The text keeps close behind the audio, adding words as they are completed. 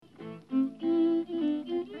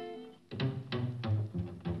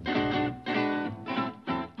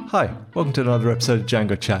Hi, welcome to another episode of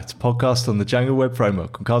Django Chat, podcast on the Django Web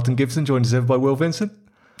Framework. I'm Carlton Gibson, joined as ever by Will Vincent.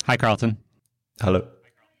 Hi, Carlton. Hello.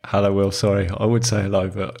 Hello, Will. Sorry, I would say hello,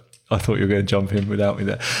 but I thought you were going to jump in without me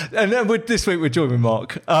there. And then this week we're joined with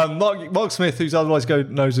Mark. Mark Smith, who's otherwise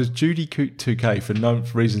known as Judy Coot 2K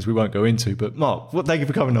for reasons we won't go into. But Mark, thank you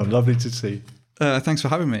for coming on. Lovely to see you. Thanks for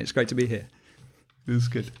having me. It's great to be here. It was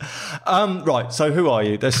good. Right, so who are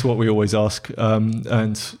you? That's what we always ask.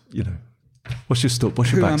 And, you know, what's your story?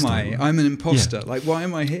 What's your backstory? Who am I? I'm an imposter. Yeah. Like, why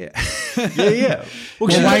am I here? Yeah. Well,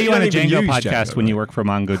 why are you on a Django podcast when you work for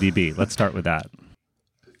MongoDB? Let's start with that.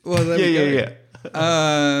 Well, there we go.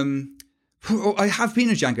 I have been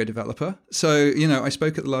a Django developer. So, you know, I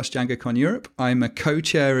spoke at the last DjangoCon Europe. I'm a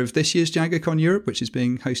co-chair of this year's DjangoCon Europe, which is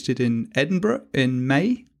being hosted in Edinburgh in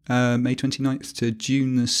May 29th to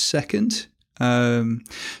June the 2nd.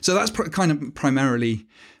 So that's kind of primarily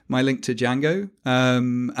my link to Django.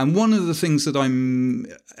 And one of the things that I'm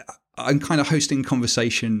kind of hosting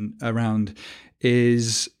conversation around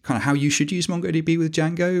is kind of how you should use MongoDB with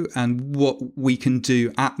Django and what we can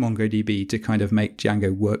do at MongoDB to kind of make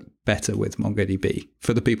Django work better with MongoDB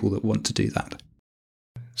for the people that want to do that.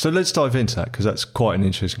 So let's dive into that, because that's quite an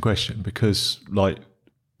interesting question, because like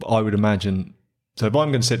I would imagine, so if I'm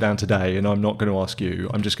going to sit down today and I'm not going to ask you,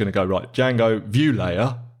 I'm just going to go, right, Django view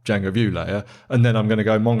layer, and then I'm going to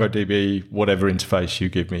go MongoDB, whatever interface you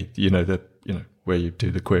give me, where you do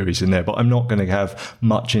the queries in there. But I'm not going to have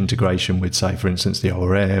much integration with, say, for instance, the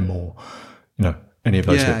ORM or, any of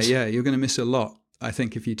those bits. Yeah, you're going to miss a lot, I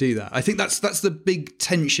think, if you do that. I think that's the big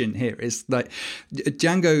tension here, is like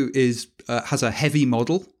Django has a heavy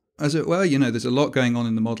model, as it were. There's a lot going on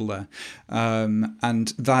in the model there. And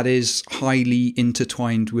that is highly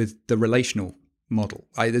intertwined with the relational model.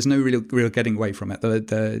 There's no real getting away from it.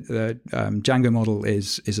 The Django model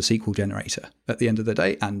is a SQL generator at the end of the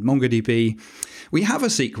day, and MongoDB, we have a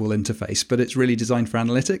SQL interface, but it's really designed for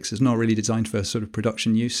analytics. It's not really designed for sort of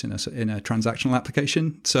production use in a transactional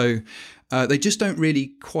application. So they just don't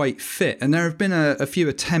really quite fit. And there have been a few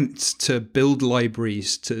attempts to build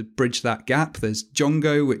libraries to bridge that gap. There's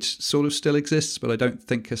Django, which sort of still exists, but I don't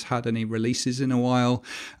think has had any releases in a while.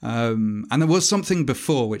 And there was something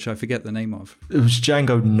before, which I forget the name of. It was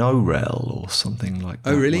Django No-Rel or something like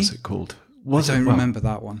that. Oh, really? What's it called? I don't remember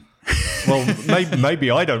that one. Well,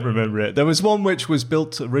 maybe I don't remember it. There was one which was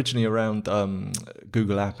built originally around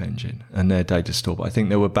Google App Engine and their data store, but I think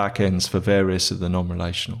there were backends for various of the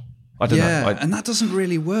non-relational. I don't know. And that doesn't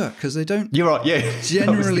really work because they don't. You're right. Yeah.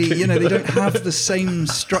 Generally, they don't have the same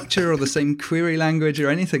structure or the same query language or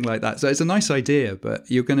anything like that. So it's a nice idea, but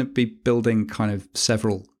you're going to be building kind of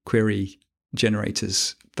several query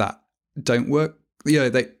generators that don't work.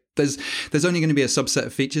 There's only going to be a subset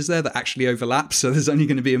of features there that actually overlap. So there's only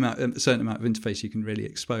going to be a certain amount of interface you can really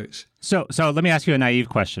expose. So let me ask you a naive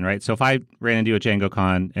question, right? So if I ran into a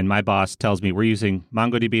DjangoCon and my boss tells me we're using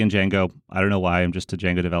MongoDB and Django, I don't know why, I'm just a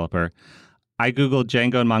Django developer. I Googled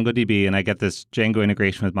Django and MongoDB and I get this Django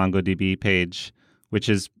integration with MongoDB page, which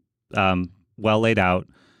is well laid out.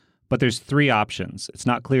 But there's three options. It's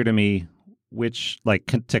not clear to me which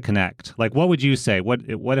to connect. Like, what would you say? What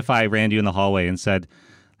if I ran you in the hallway and said,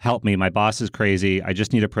 help me, my boss is crazy. I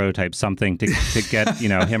just need a prototype, something to get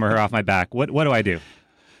him or her off my back. What do I do?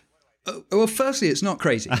 Well, firstly, it's not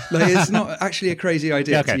crazy. It's not actually a crazy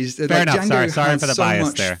idea. Okay. To use. Fair enough. Django Sorry for the bias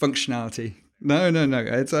much there. Functionality. No.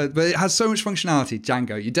 But it has so much functionality,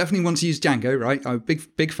 Django. You definitely want to use Django, right? I'm a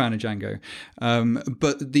big fan of Django.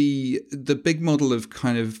 But the big model of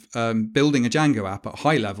kind of building a Django app at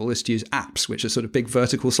high level is to use apps, which are sort of big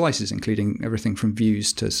vertical slices, including everything from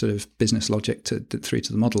views to sort of business logic through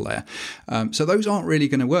to the model layer. So those aren't really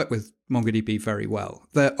going to work with MongoDB very well.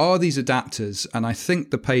 There are these adapters, and I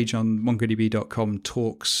think the page on mongodb.com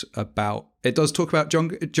talks about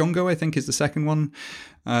Django, I think, is the second one.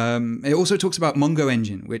 It also talks about Mongo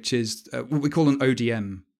Engine, which is what we call an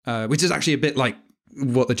ODM, which is actually a bit like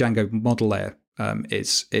what the Django model layer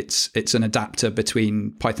is. It's an adapter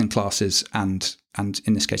between Python classes and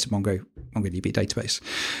in this case a MongoDB database,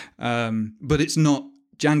 but it's not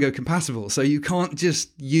Django compatible. So you can't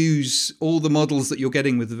just use all the models that you're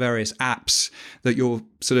getting with the various apps that you're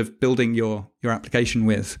sort of building your application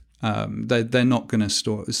with. They're not going to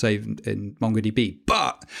save in MongoDB,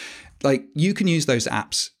 but you can use those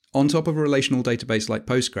apps on top of a relational database like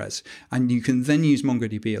Postgres, and you can then use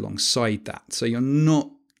MongoDB alongside that. So you're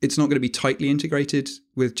not it's not going to be tightly integrated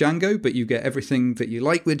with Django, but you get everything that you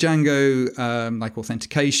like with Django, like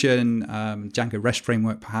authentication, Django REST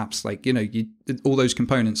framework, perhaps, like, all those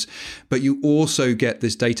components. But you also get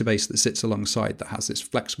this database that sits alongside that has this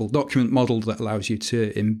flexible document model that allows you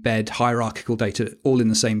to embed hierarchical data all in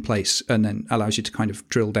the same place, and then allows you to kind of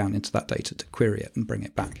drill down into that data to query it and bring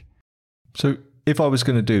it back. So if I was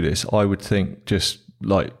going to do this, I would think just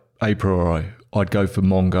like a priori, I'd go for the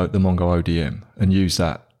Mongo ODM and use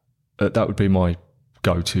that. That would be my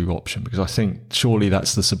go-to option, because I think surely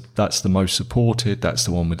that's the most supported. That's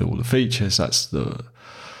the one with all the features. That's the.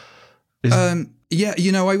 Yeah,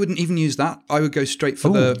 I wouldn't even use that. I would go straight for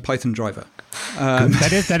the Python driver.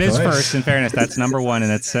 That is Nice. first. In fairness, that's number one,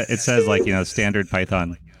 and it says like standard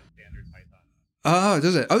Python. Oh,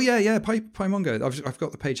 does it? Oh yeah, PyMongo. I've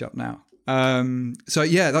got the page up now. So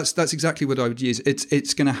yeah, that's exactly what I would use.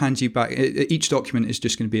 It's going to hand you back. Each document is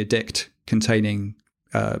just going to be a dict containing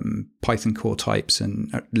Python core types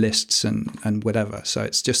and lists and whatever. So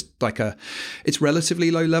it's just like it's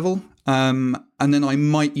relatively low level. And then I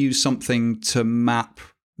might use something to map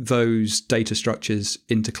those data structures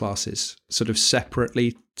into classes sort of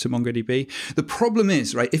separately to MongoDB. The problem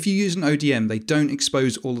is, right, if you use an ODM, they don't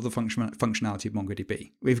expose all of the functionality of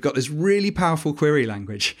MongoDB. We've got this really powerful query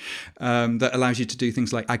language that allows you to do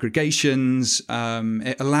things like aggregations.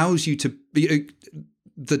 It allows you to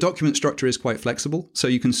the document structure is quite flexible, so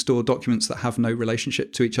you can store documents that have no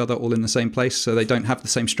relationship to each other all in the same place, so they don't have the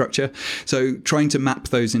same structure. So trying to map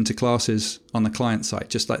those into classes on the client side,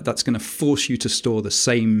 just like that's going to force you to store the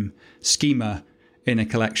same schema in a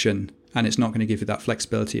collection, and it's not going to give you that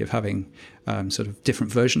flexibility of having sort of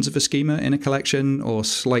different versions of a schema in a collection or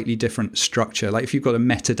slightly different structure. Like if you've got a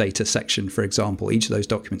metadata section, for example, each of those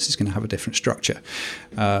documents is going to have a different structure.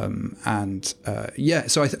 So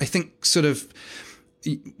I think sort of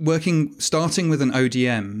starting with an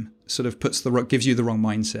ODM sort of gives you the wrong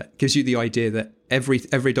mindset, gives you the idea that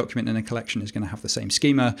every document in a collection is going to have the same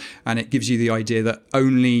schema, and it gives you the idea that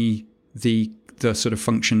only the sort of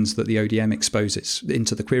functions that the ODM exposes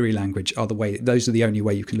into the query language those are the only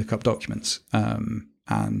way you can look up documents. And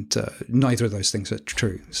neither of those things are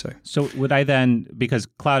true. So would I then, because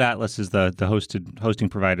Cloud Atlas is the hosting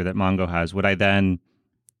provider that Mongo has, would I then,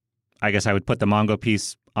 I guess I would put the Mongo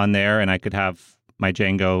piece on there, and I could have my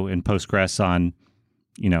Django and Postgres on,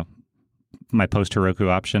 my post Heroku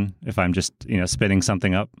option if I'm just, spinning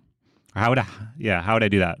something up? Or how would I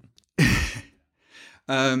do that?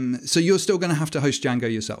 So you're still going to have to host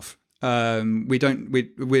Django yourself. And it's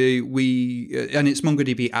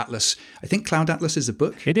MongoDB Atlas. I think Cloud Atlas is a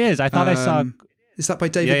book. It is. I thought I saw. Is that by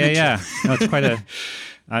David Mitchell? Yeah. No, it's quite a.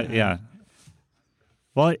 Yeah.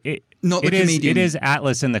 Well, Not the comedian. It is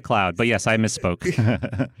Atlas in the cloud, but yes, I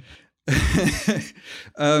misspoke.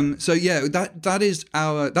 So yeah,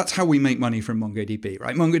 that's how we make money from MongoDB,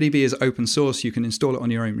 right? MongoDB is open source. You can install it on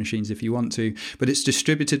your own machines if you want to, but it's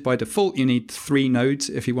distributed by default. You need 3 nodes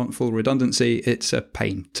if you want full redundancy. It's a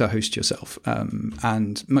pain to host yourself,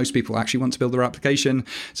 and most people actually want to build their application,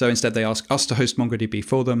 so instead they ask us to host MongoDB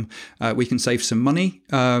for them. We can save some money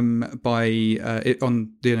by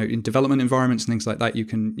in development environments and things like that. You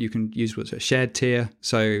can use what's a shared tier,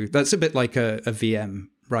 so that's a bit like a VM.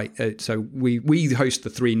 Right, so we host the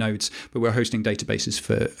 3 nodes, but we're hosting databases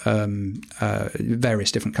for various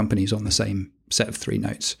different companies on the same set of 3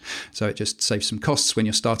 nodes. So it just saves some costs when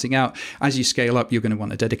you're starting out. As you scale up, you're going to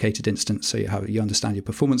want a dedicated instance, so you understand your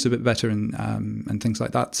performance a bit better and things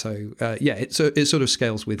like that. So it sort of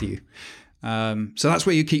scales with you. So that's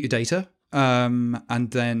where you keep your data.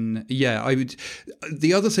 And then,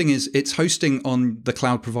 the other thing is it's hosting on the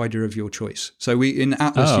cloud provider of your choice. So in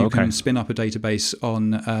Atlas, you can spin up a database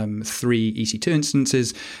on 3 EC2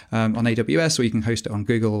 instances on AWS, or you can host it on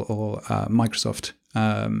Google or Microsoft.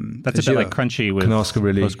 That's Azure. a bit like Crunchy with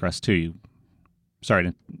Postgres too.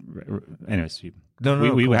 Sorry. Anyways.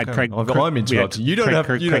 We had Craig. I'm interrupting. You don't have.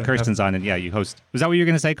 Craig Kirsten's on, and you host. Was that what you were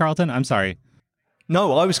going to say, Carlton? I'm sorry.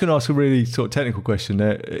 No, I was going to ask a really sort of technical question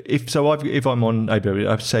there. If I'm on AWS,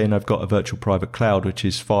 I'm saying I've got a virtual private cloud which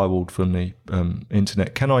is firewalled from the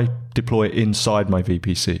internet. Can I deploy it inside my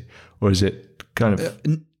VPC, or is it kind of?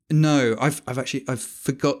 No, I've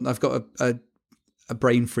forgotten. I've got a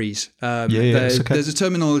brain freeze. There's a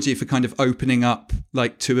terminology for kind of opening up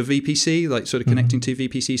like to a VPC, like sort of connecting 2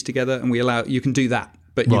 VPCs together, and you can do that.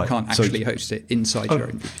 But you can't actually host it inside your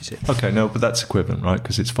own VPC. Okay, no, but that's equivalent, right?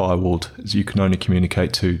 Because it's firewalled. You can only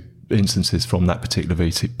communicate to instances from that particular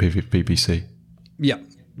VPC. Yeah,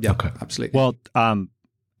 okay. Absolutely. Well,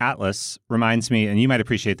 Atlas reminds me, and you might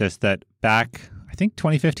appreciate this, that back, I think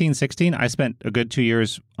 2015, 16, I spent a good 2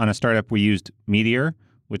 years on a startup. We used Meteor,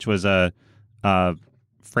 which was a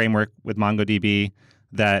framework with MongoDB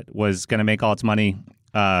that was going to make all its money.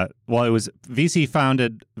 It was VC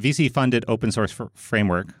funded open source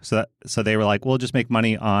framework. So they were like, we'll just make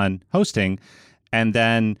money on hosting. And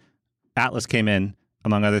then Atlas came in,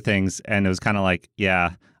 among other things, and it was kind of like,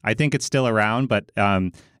 yeah, I think it's still around, but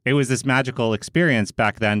it was this magical experience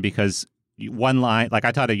back then because one line, like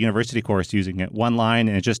I taught a university course using it, one line,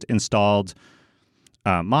 and it just installed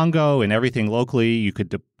Mongo and everything locally. You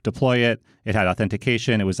could deploy it. It had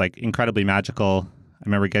authentication. It was like incredibly magical. I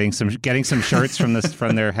remember getting some shirts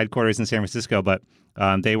from their headquarters in San Francisco, but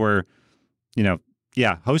they were,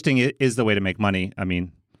 hosting is the way to make money. I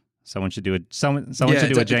mean, someone should do a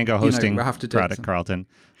Django hosting product, Carlton.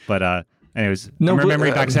 But anyways, I'm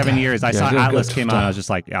remembering back 7 years, I saw Atlas came out. I was just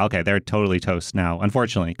like, yeah, okay, they're totally toast now.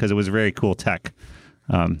 Unfortunately, because it was very cool tech.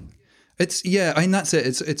 That's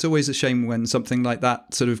it. It's always a shame when something like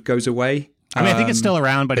that sort of goes away. I mean, I think it's still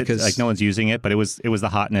around, but it's like no one's using it. But it was the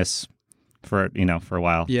hotness for a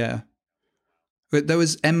while. Yeah. But there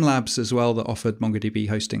was MLabs as well that offered MongoDB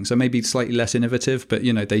hosting. So maybe slightly less innovative, but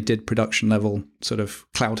they did production level sort of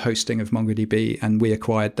cloud hosting of MongoDB, and we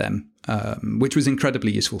acquired them, which was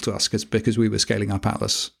incredibly useful to us because we were scaling up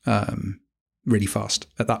Atlas really fast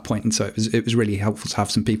at that point. And so it was really helpful to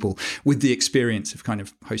have some people with the experience of kind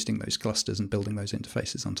of hosting those clusters and building those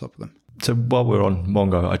interfaces on top of them. So while we're on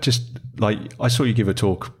Mongo, I saw you give a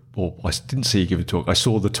talk. Or I didn't see you give a talk. I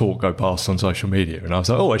saw the talk go past on social media, and I was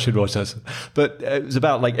like, "Oh, I should watch that." But it was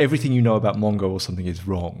about like everything you know about Mongo or something is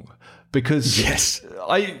wrong, because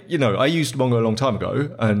I used Mongo a long time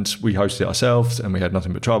ago, and we hosted it ourselves, and we had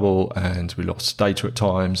nothing but trouble, and we lost data at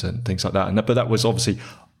times and things like that. But that was obviously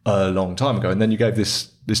a long time ago. And then you gave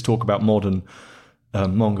this talk about modern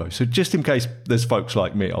Mongo. So just in case there's folks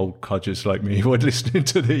like me, old codgers like me, who are listening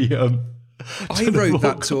to the, I wrote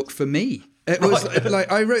that talk for me. It was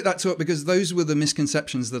like I wrote that talk because those were the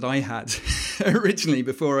misconceptions that I had originally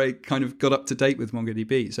before I kind of got up to date with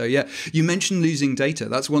MongoDB. So yeah, you mentioned losing data.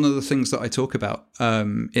 That's one of the things that I talk about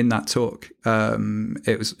in that talk.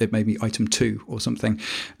 It made me item 2 or something,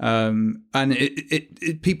 and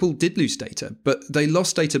people did lose data, but they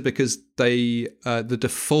lost data because the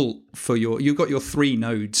default for you've got your 3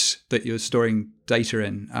 nodes that you're storing data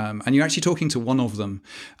in, and you're actually talking to one of them,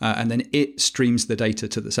 and then it streams the data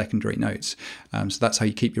to the secondary nodes. So that's how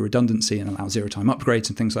you keep your redundancy and allow zero-time upgrades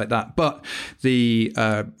and things like that. But the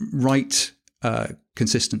write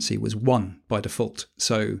consistency was 1 by default.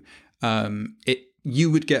 So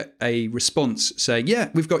you would get a response saying, yeah,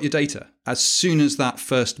 we've got your data, as soon as that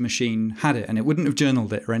first machine had it, and it wouldn't have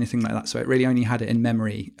journaled it or anything like that. So it really only had it in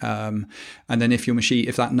memory. And then if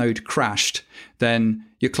that node crashed, then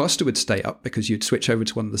your cluster would stay up because you'd switch over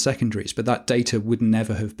to one of the secondaries, but that data would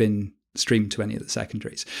never have been streamed to any of the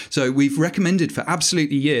secondaries. So we've recommended for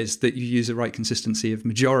absolutely years that you use a write consistency of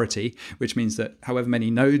majority, which means that however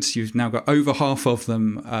many nodes, you've now got over half of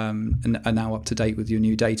them and are now up to date with your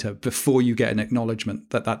new data before you get an acknowledgement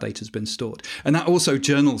that data's been stored. And that also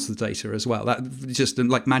journals the data as well. That just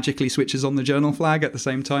like magically switches on the journal flag at the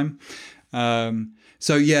same time.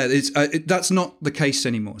 So yeah, that's not the case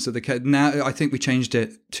anymore. So now I think we changed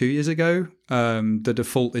it 2 years ago. The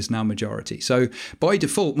default is now majority. So by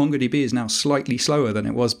default, MongoDB is now slightly slower than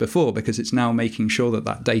it was before because it's now making sure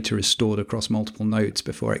that data is stored across multiple nodes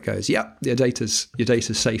before it goes, yeah, your data's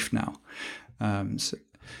safe now.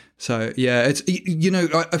 So yeah, it's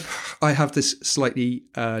I have this slightly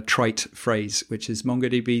trite phrase, which is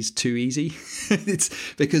MongoDB's too easy. It's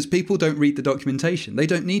because people don't read the documentation. They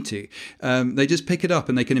don't need to. They just pick it up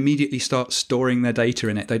and they can immediately start storing their data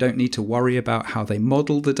in it. They don't need to worry about how they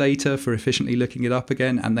model the data for efficiently looking it up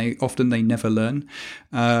again. And they never learn.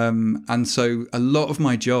 And so a lot of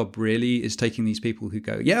my job really is taking these people who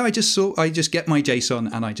go, yeah, I just get my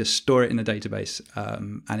JSON and I just store it in a database,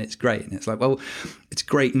 and it's great. And it's like, well, it's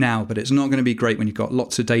great now, but it's not going to be great when you've got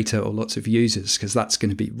lots of data or lots of users, because that's going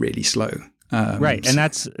to be really slow. Right, and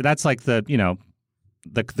that's like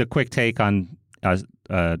the quick take on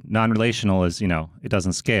non-relational is it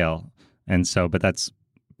doesn't scale, and so but that's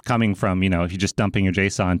coming from if you're just dumping your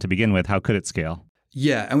JSON to begin with, how could it scale?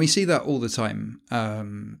 Yeah, and we see that all the time.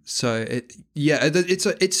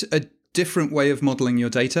 It's a different way of modeling your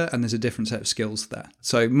data, and there's a different set of skills there.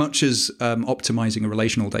 So much as optimizing a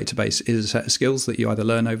relational database is a set of skills that you either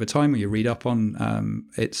learn over time or you read up on.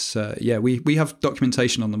 We have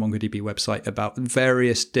documentation on the MongoDB website about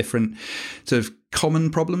various different sort of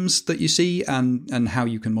common problems that you see and how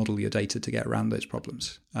you can model your data to get around those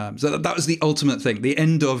problems. So that was the ultimate thing. The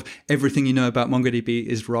end of everything you know about MongoDB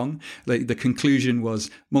is wrong. The conclusion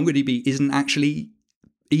was MongoDB isn't actually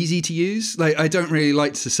easy to use. Like, I don't really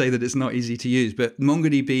like to say that it's not easy to use, but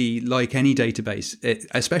MongoDB, like any database,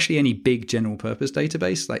 especially any big general purpose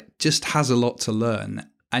database, like just has a lot to learn.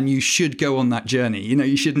 And you should go on that journey.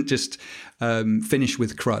 You shouldn't just finish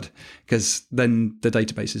with CRUD, because then the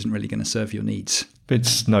database isn't really going to serve your needs.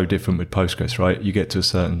 It's no different with Postgres, right? You get to a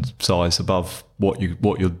certain size above what you've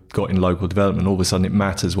got in local development. All of a sudden, it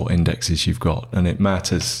matters what indexes you've got, and it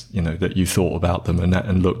matters, that you thought about them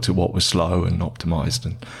and looked at what was slow and optimized.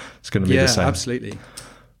 And it's going to be the same. Yeah, absolutely.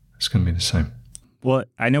 It's going to be the same. Well,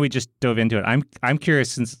 I know we just dove into it. I'm curious,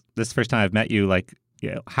 since this is the first time I've met you. Like,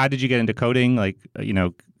 how did you get into coding? Like,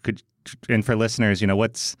 and for listeners,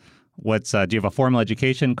 what's do you have a formal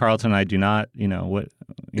education? Carlton and I do not. No,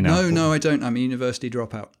 I don't. I'm a university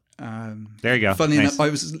dropout. There you go. Funny nice. enough, I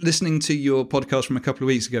was listening to your podcast from a couple of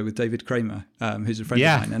weeks ago with David Kramer, who's a friend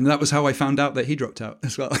of mine, and that was how I found out that he dropped out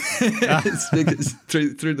as well. It's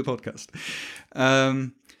through the podcast.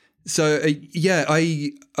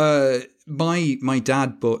 My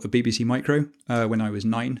dad bought a BBC Micro when I was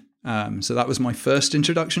 9. So that was my first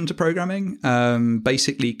introduction to programming,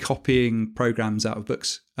 basically copying programs out of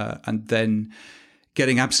books and then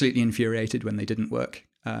getting absolutely infuriated when they didn't work,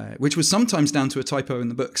 which was sometimes down to a typo in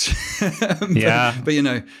the books.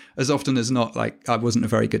 But as often as not, like, I wasn't a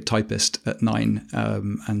very good typist at 9,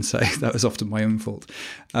 and so that was often my own fault.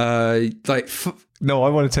 No, I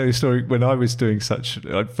want to tell you a story. When I was doing such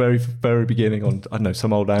very, very beginning on, I don't know,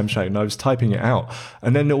 some old AmShake, and I was typing it out,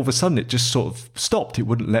 and then all of a sudden it just sort of stopped. It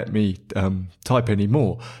wouldn't let me type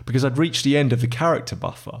anymore because I'd reached the end of the character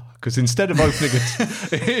buffer. Because instead of opening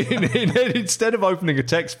a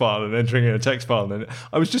text file and entering in a text file, then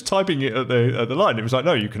I was just typing it at the line. It was like,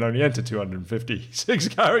 no, you can only enter 256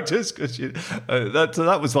 characters. Because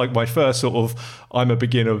that was like my first sort of, I'm a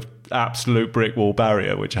beginner, absolute brick wall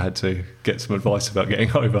barrier, which I had to get some advice about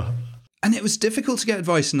getting over. And it was difficult to get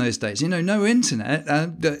advice in those days. No internet.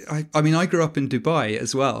 I grew up in Dubai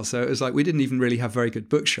as well, so it was like we didn't even really have very good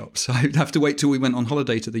bookshops. So I'd have to wait till we went on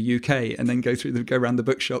holiday to the UK and then go around the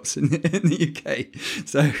bookshops in the UK.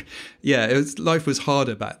 So yeah, life was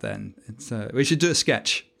harder back then. We should do a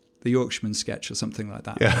sketch, the Yorkshireman sketch or something like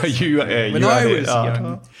that. Yeah, when I was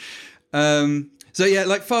young. So yeah,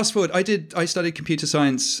 like fast forward, I studied computer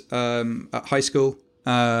science at high school.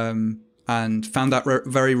 And found that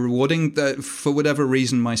very rewarding. For whatever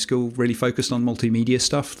reason, my school really focused on multimedia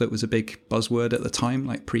stuff. That was a big buzzword at the time,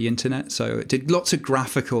 like pre-internet. So it did lots of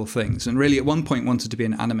graphical things, and really at one point wanted to be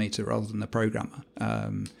an animator rather than a programmer.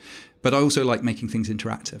 But I also like making things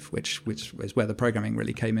interactive, which is where the programming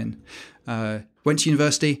really came in. Went to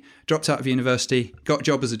university, dropped out of university, got a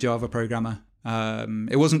job as a Java programmer.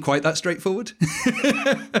 It wasn't quite that straightforward,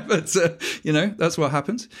 but that's what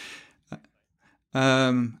happens.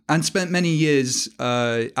 And spent many years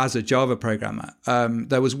as a Java programmer.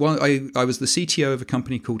 There was one. I was the CTO of a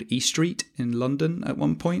company called eStreet in London at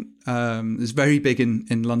one point. It was very big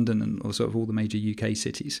in London and also of all the major UK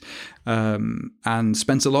cities. And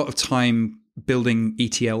spent a lot of time building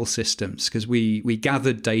ETL systems because we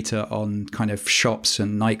gathered data on kind of shops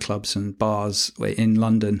and nightclubs and bars in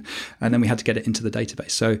London, and then we had to get it into the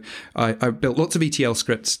database. So I built lots of ETL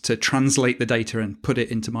scripts to translate the data and put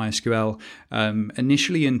it into MySQL,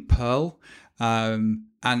 initially in Perl, and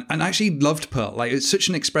actually loved Perl. Like, it's such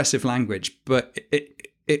an expressive language, but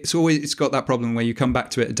it's got that problem where you come back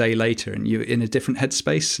to it a day later and you're in a different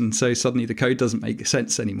headspace, and so suddenly the code doesn't make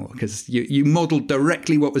sense anymore because you modeled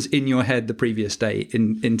directly what was in your head the previous day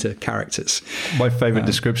into characters. My favorite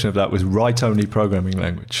description of that was write-only programming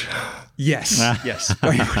language. Yes,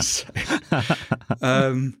 very much so.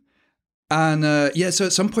 So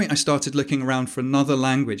at some point I started looking around for another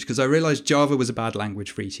language because I realized Java was a bad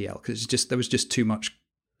language for ETL because there was just too much.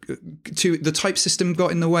 The type system got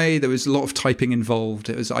in the way. There was a lot of typing involved.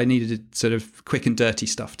 I needed sort of quick and dirty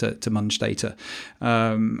stuff to munge data,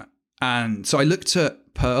 and so I looked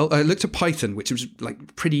at Perl. I looked at Python, which was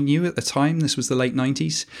like pretty new at the time. This was the late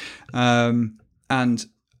 90s, and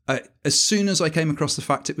as soon as I came across the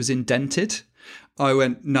fact it was indented, I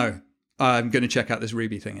went, no, I'm going to check out this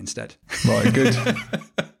Ruby thing instead. Right, good.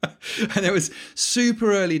 And it was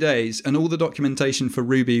super early days, and all the documentation for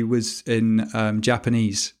Ruby was in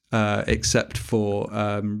Japanese, except for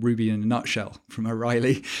Ruby in a Nutshell from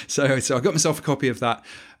O'Reilly. So I got myself a copy of that,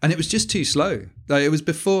 and it was just too slow. It was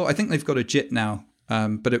before, I think they've got a JIT now,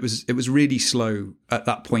 but it was really slow at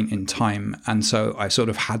that point in time, and so I sort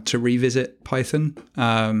of had to revisit Python.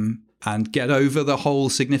 And get over the whole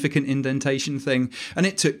significant indentation thing. And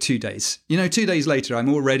it took 2 days. 2 days later,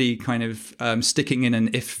 I'm already kind of sticking in an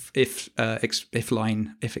if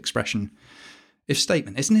line, if expression if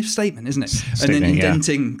statement. It's an if statement, isn't it? Statement, and then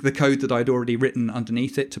indenting the code that I'd already written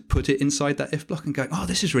underneath it to put it inside that if block and going, oh,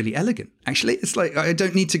 this is really elegant. Actually, it's like I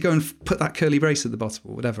don't need to go and put that curly brace at the bottom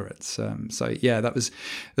or whatever. It's so yeah, that was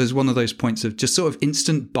one of those points of just sort of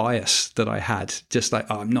instant bias that I had. Just like,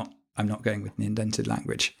 oh, I'm not going with an indented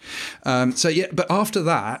language. So yeah, but after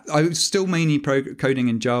that, I was still mainly coding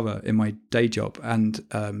in Java in my day job, and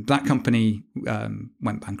that company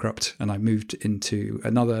went bankrupt, and I moved into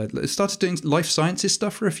started doing life sciences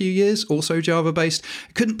stuff for a few years, also Java based.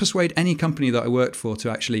 I couldn't persuade any company that I worked for to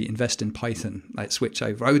actually invest in Python, like switch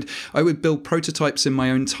over. I would build prototypes in my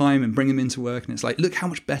own time and bring them into work, and it's like, look how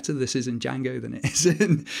much better this is in Django than it is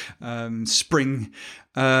in Spring.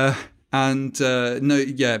 It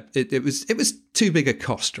was too big a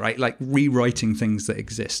cost, right? Like rewriting things that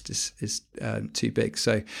exist is too big.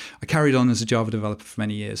 So I carried on as a Java developer for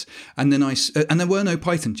many years, and then there were no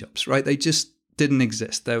Python jobs, right? They just didn't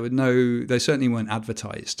exist. They certainly weren't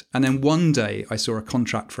advertised. And then one day I saw a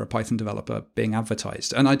contract for a Python developer being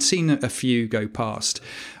advertised, and I'd seen a few go past,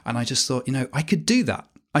 and I just thought, I could do that.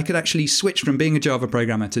 I could actually switch from being a Java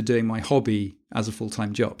programmer to doing my hobby as a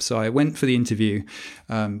full-time job. So I went for the interview,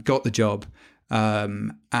 got the job,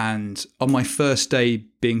 and on my first day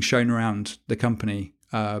being shown around the company,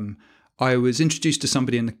 I was introduced to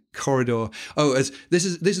somebody in the corridor. Oh, this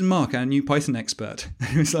is Mark, our new Python expert.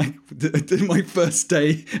 It was like my first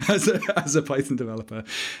day as a Python developer.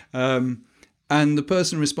 And the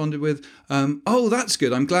person responded with, oh, that's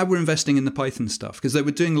good. I'm glad we're investing in the Python stuff, because they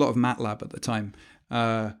were doing a lot of MATLAB at the time.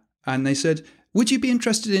 And they said, would you be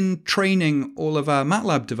interested in training all of our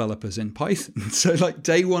MATLAB developers in Python? So like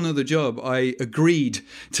day one of the job, I agreed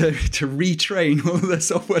to retrain all the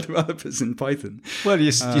software developers in Python. Well,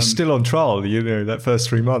 you're still on trial, that first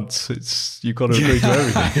 3 months. You've got to agree to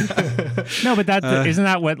everything. No, but isn't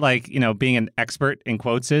that what being an expert in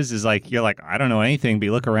quotes is like, you're like, I don't know anything, but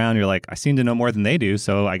you look around, you're like, I seem to know more than they do,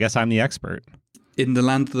 so I guess I'm the expert. In the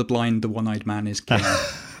land of the blind, the one-eyed man is king.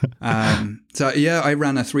 So yeah, I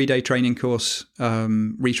ran a 3-day training course,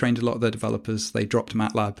 retrained a lot of the developers. They dropped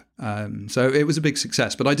MATLAB. So it was a big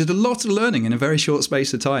success, but I did a lot of learning in a very short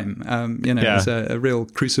space of time. It was a real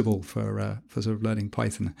crucible for sort of learning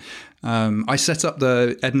Python. I set up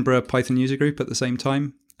the Edinburgh Python user group at the same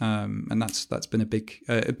time. And that's been a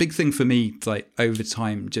big thing for me, like over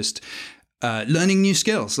time, just learning new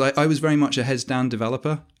skills. Like I was very much a heads down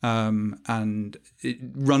developer, and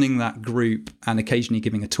running that group and occasionally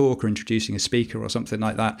giving a talk or introducing a speaker or something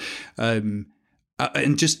like that, and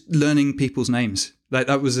just learning people's names. Like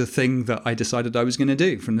that was a thing that I decided I was going to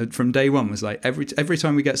do from day one. Was like every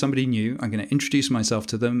time we get somebody new, I'm going to introduce myself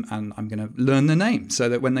to them and I'm going to learn their name so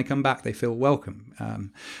that when they come back, they feel welcome.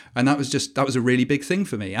 And that was a really big thing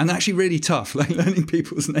for me, and actually really tough. Like learning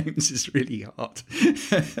people's names is really hard.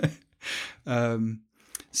 I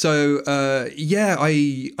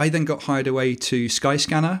then got hired away to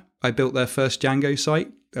Skyscanner. I built their first Django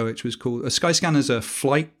site, which was called Skyscanner's a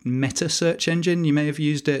flight meta search engine. You may have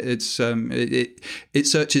used it. It's it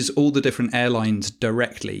searches all the different airlines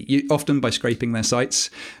directly, often by scraping their sites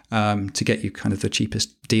to get you kind of the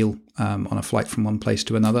cheapest deal on a flight from one place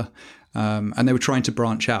to another. And they were trying to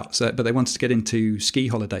branch out, but they wanted to get into ski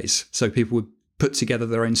holidays, so people would put together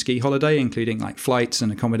their own ski holiday, including like flights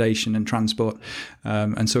and accommodation and transport.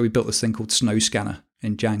 And so we built this thing called Snow Scanner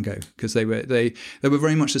in Django, because they were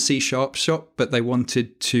very much a C# shop, but they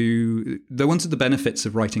wanted the benefits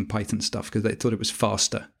of writing Python stuff because they thought it was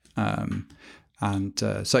faster.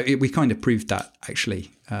 We kind of proved that actually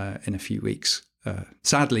in a few weeks.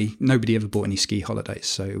 Sadly, nobody ever bought any ski holidays,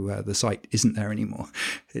 so the site isn't there anymore.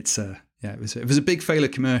 It was a big failure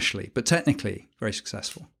commercially, but technically very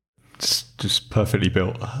successful. It's just perfectly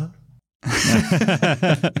built.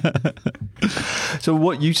 So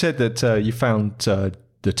what you said that you found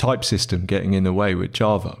the type system getting in the way with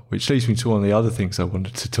Java, which leads me to one of the other things I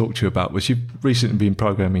wanted to talk to you about, was you've recently been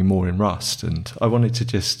programming more in Rust, and I wanted to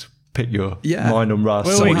just pick your mind on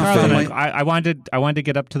Rust. Wait, Carlin, I wanted to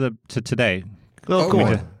get up to today. Well, go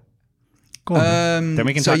on. Then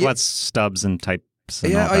we can talk about stubs and types.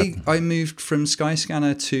 And all that. I moved from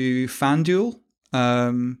Skyscanner to FanDuel.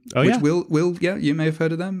 You may have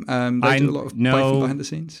heard of them. They do a lot of Python behind the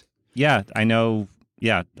scenes. Yeah, I know.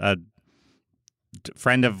 Yeah, a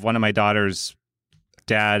friend of one of my daughter's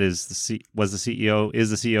dad is the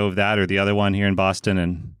CEO of that, or the other one here in Boston,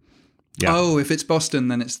 and yeah. Oh, if it's Boston,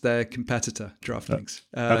 then it's their competitor, DraftKings.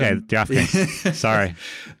 Okay, DraftKings. Sorry.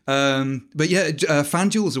 But yeah,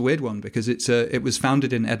 FanDuel is a weird one because it was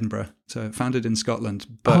founded in Edinburgh, so founded in Scotland.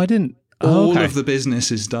 But I didn't. All of the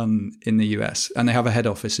business is done in the US, and they have a head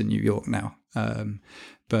office in New York now.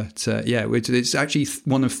 But it's actually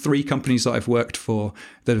one of 3 companies that I've worked for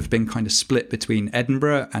that have been kind of split between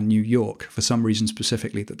Edinburgh and New York for some reason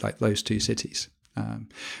specifically, that like those 2 cities.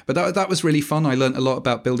 But that was really fun. I learned a lot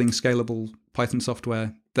about building scalable Python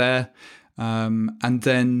software there. And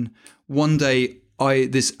then one day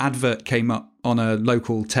this advert came up on a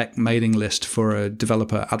local tech mailing list for a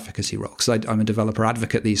developer advocacy role, because I'm a developer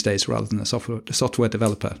advocate these days rather than a software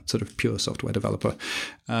developer, sort of pure software developer.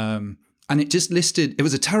 And it just listed, it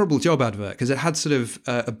was a terrible job advert because it had sort of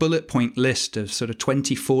a bullet point list of sort of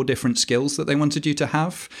 24 different skills that they wanted you to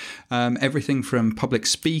have. Everything from public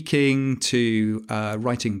speaking to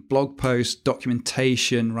writing blog posts,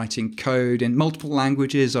 documentation, writing code in multiple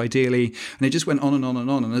languages, ideally. And it just went on and on and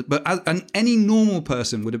on. And any normal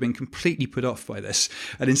person would have been completely put off by this.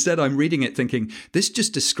 And instead, I'm reading it thinking, this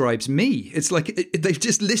just describes me. It's like they've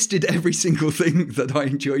just listed every single thing that I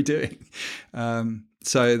enjoy doing.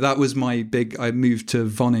 So that was my I moved to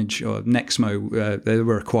Vonage or Nexmo. They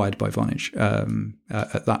were acquired by Vonage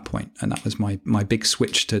at that point, and that was my big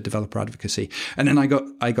switch to developer advocacy. And then I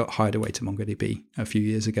got hired away to MongoDB a few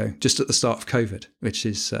years ago, just at the start of COVID, which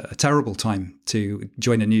is a terrible time to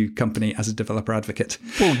join a new company as a developer advocate.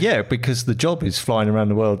 Well, yeah, because the job is flying around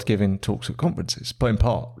the world giving talks at conferences, but in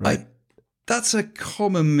part, right? That's a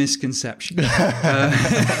common misconception.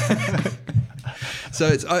 So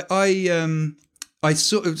it's I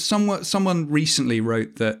sort of someone recently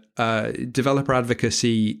wrote that developer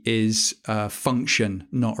advocacy is a function,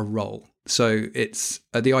 not a role. So it's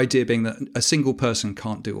the idea being that a single person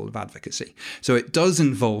can't do all of advocacy. So it does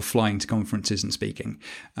involve flying to conferences and speaking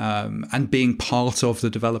and being part of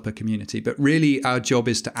the developer community. But really, our job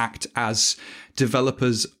is to act as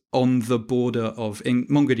developers on the border of, in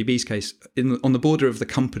MongoDB's case, on the border of the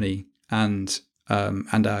company and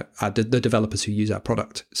the developers who use our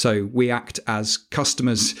product. So we act as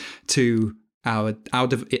customers to our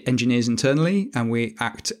engineers internally, and we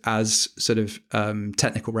act as sort of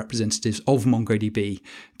technical representatives of MongoDB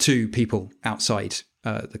to people outside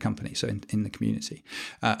the company, so in the community.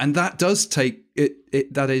 And that does take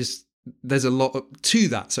it. There's a lot to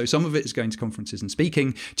that. So some of it is going to conferences and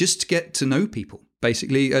speaking just to get to know people.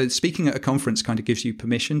 Basically, speaking at a conference kind of gives you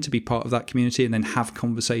permission to be part of that community and then have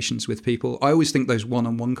conversations with people. I always think those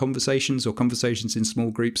one-on-one conversations or conversations in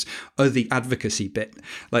small groups are the advocacy bit.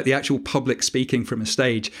 Like the actual public speaking from a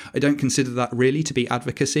stage, I don't consider that really to be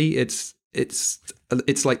advocacy. It's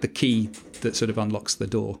like the key that sort of unlocks the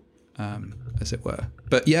door. As it were.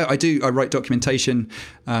 But yeah, I write documentation,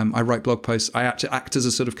 I write blog posts, I act as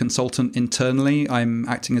a sort of consultant internally. I'm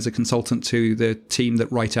acting as a consultant to the team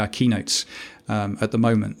that write our keynotes at the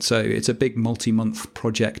moment. So it's a big multi-month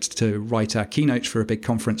project to write our keynotes for a big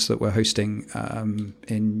conference that we're hosting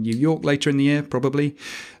in New York later in the year, probably.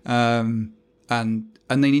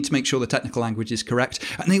 And they need to make sure the technical language is correct.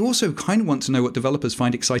 And they also kind of want to know what developers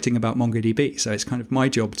find exciting about MongoDB. So it's kind of my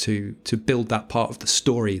job to build that part of the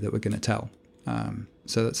story that we're going to tell.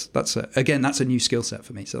 So that's a new skill set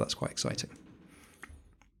for me. So that's quite exciting.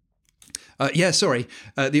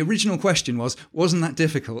 The original question wasn't that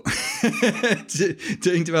difficult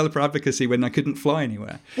doing developer advocacy when I couldn't fly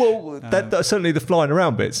anywhere? Well, that certainly the flying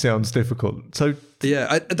around bit sounds difficult. So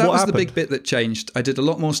yeah, that was the big bit that changed. I did a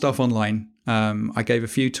lot more stuff online. I gave a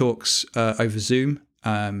few talks over Zoom,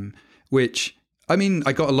 which I mean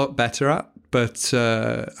I got a lot better at. But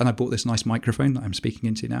and I bought this nice microphone that I'm speaking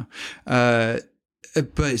into now.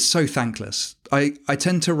 But it's so thankless. I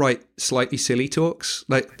tend to write slightly silly talks,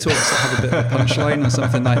 like talks that have a bit of a punchline or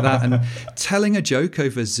something like that. And telling a joke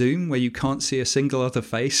over Zoom where you can't see a single other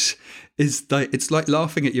face is like, it's like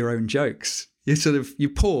laughing at your own jokes. You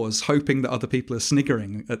pause hoping that other people are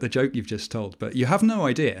sniggering at the joke you've just told, but you have no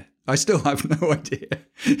idea. I still have no idea.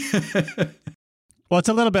 Well, it's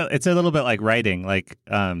a little bit like writing. Like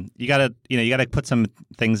you gotta put some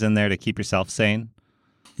things in there to keep yourself sane.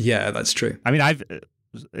 Yeah, that's true. I mean,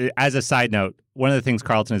 as a side note, one of the things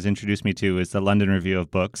Carlton has introduced me to is the London Review of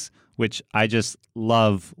Books, which I just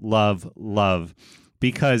love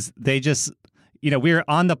because they just, we're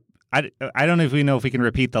on the, I don't know if we can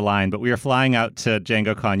repeat the line, but we were flying out to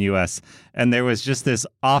DjangoCon US, and there was just this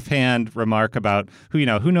offhand remark about who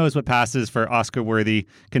knows what passes for Oscar-worthy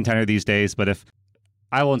contender these days, but if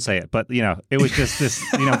I won't say it, but, it was just this,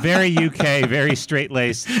 very UK, very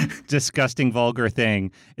straight-laced, disgusting, vulgar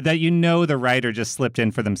thing that, the writer just slipped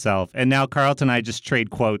in for themselves. And now Carlton and I just trade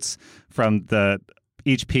quotes from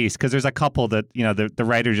each piece because there's a couple that, the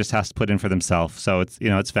writer just has to put in for themselves. So it's,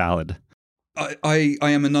 it's valid. I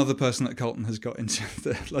am another person that Carlton has got into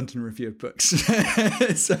the London Review of Books.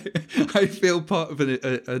 So I feel part of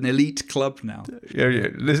an elite club now. Yeah.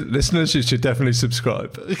 Listeners, you should definitely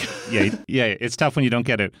subscribe. Yeah. It's tough when you don't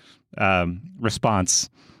get a response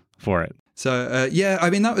for it. So I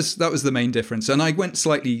mean that was the main difference, and I went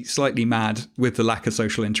slightly mad with the lack of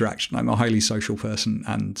social interaction. I'm a highly social person,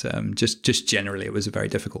 and just generally it was a very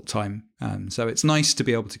difficult time. So it's nice to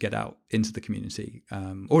be able to get out into the community,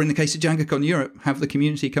 or in the case of DjangoCon Europe, have the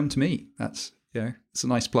community come to me. That's it's a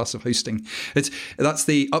nice plus of hosting. That's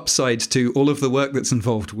the upside to all of the work that's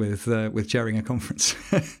involved with chairing a conference.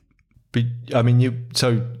 But I mean,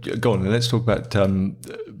 so go on. Let's talk about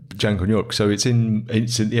DjangoCon Europe. So it's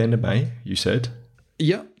at the end of May, you said.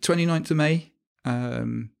 Yeah, 29th of May.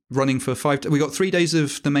 Running for 5 we got 3 days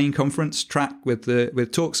of the main conference track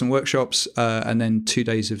with talks and workshops, and then 2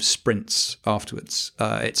 days of sprints afterwards.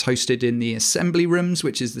 It's hosted in the Assembly Rooms,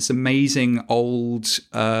 which is this amazing old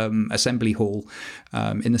assembly hall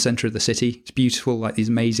in the center of the city. It's beautiful, like these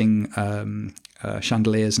amazing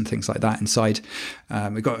chandeliers and things like that inside.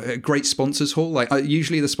 We've got a great sponsors hall. Like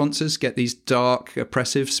usually the sponsors get these dark,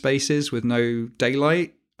 oppressive spaces with no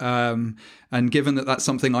daylight, and given that that's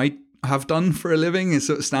something I have done for a living, is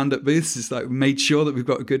sort of stand up booths, is like made sure that we've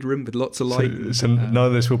got a good room with lots of light. So none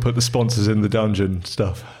of this will put the sponsors in the dungeon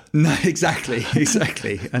stuff. No, exactly.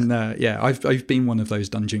 And I've been one of those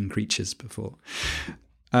dungeon creatures before.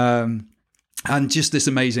 And just this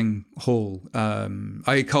amazing hall.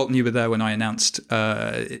 Carlton, you were there when I announced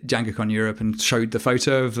DjangoCon Europe and showed the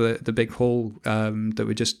photo of the big hall that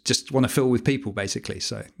we just want to fill with people, basically.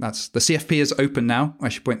 So that's the CFP is open now. I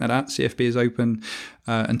should point that out. CFP is open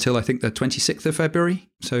until I think the 26th of February.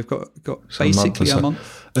 So we've got so basically a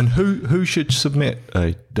month. And who should submit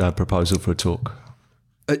a proposal for a talk?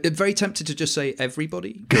 Very tempted to just say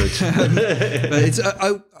everybody. Good.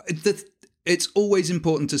 It's always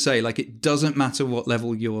important to say, like, it doesn't matter what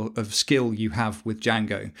level of skill you have with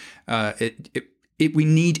Django. We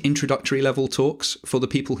need introductory level talks for the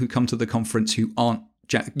people who come to the conference who aren't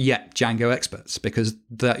yet Django experts, because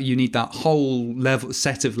you need that whole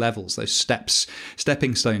set of levels, those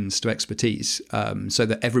stepping stones to expertise, so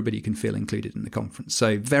that everybody can feel included in the conference.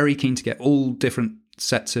 So very keen to get all different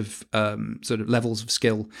sets of sort of levels of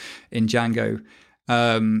skill in Django,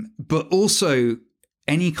 but also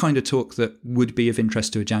any kind of talk that would be of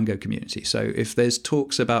interest to a Django community. So if there's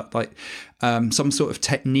talks about like some sort of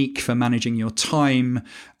technique for managing your time,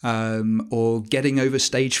 or getting over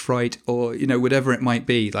stage fright, or whatever it might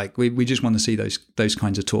be, like we just want to see those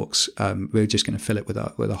kinds of talks. We're just going to fill it with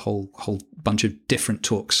a whole bunch of different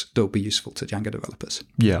talks that will be useful to Django developers.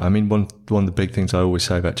 Yeah, I mean one of the big things I always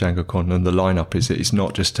say about DjangoCon and the lineup is that it's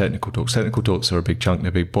not just technical talks. Technical talks are a big chunk and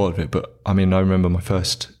a big part of it, but I mean I remember my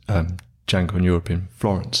first DjangoCon Europe in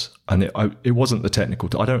Florence, and it wasn't the technical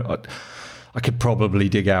talk. I could probably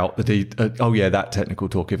dig out that technical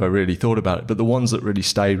talk if I really thought about it, but the ones that really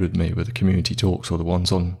stayed with me were the community talks, or the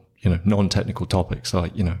ones on non-technical topics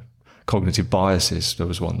like cognitive biases. There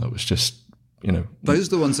was one that was just those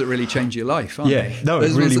are the ones that really change your life, aren't they? No,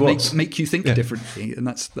 those it really ones that make you think differently, and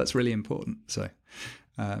that's really important. So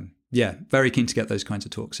very keen to get those kinds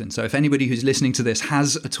of talks in. So if anybody who's listening to this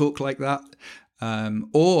has a talk like that,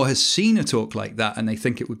 or has seen a talk like that and they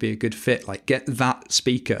think it would be a good fit, like get that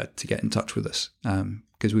speaker to get in touch with us,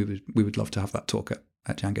 because we would love to have that talk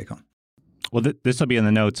at DjangoCon. Well, this will be in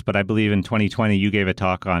the notes, but I believe in 2020 you gave a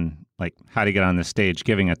talk on like how to get on the stage,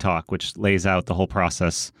 giving a talk, which lays out the whole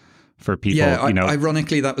process for people. Yeah,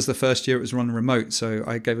 ironically, that was the first year it was run remote, so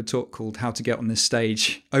I gave a talk called "How to Get on This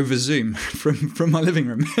Stage" over Zoom from my living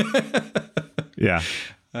room. Yeah.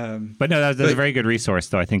 But no, that's a very good resource,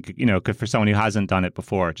 though. I think, for someone who hasn't done it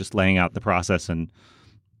before, just laying out the process, and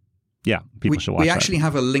people should watch that. We actually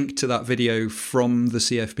have a link to that video from the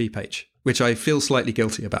CFP page, which I feel slightly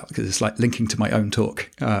guilty about because it's like linking to my own talk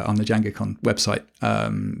on the DjangoCon website.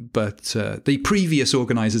 But the previous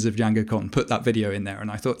organizers of DjangoCon put that video in there, and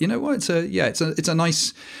I thought, what?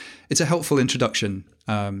 It's a helpful introduction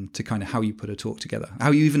to kind of how you put a talk together,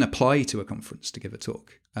 how you even apply to a conference to give a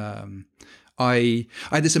talk. I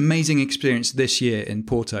had this amazing experience this year in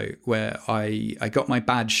Porto where I got my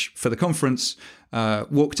badge for the conference,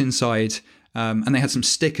 walked inside, and they had some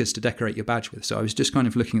stickers to decorate your badge with. So I was just kind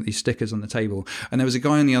of looking at these stickers on the table, and there was a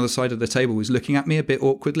guy on the other side of the table who was looking at me a bit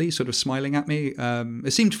awkwardly, sort of smiling at me.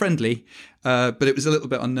 It seemed friendly, but it was a little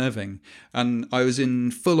bit unnerving. And I was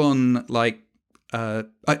in full on, like,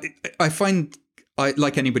 I find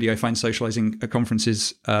like anybody, I find socializing at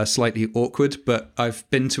conferences slightly awkward, but I've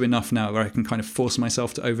been to enough now where I can kind of force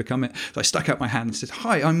myself to overcome it. So I stuck out my hand and said,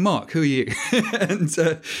 "Hi, I'm Mark. Who are you?"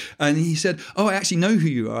 and he said, "Oh, I actually know who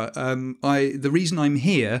you are. The reason I'm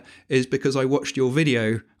here is because I watched your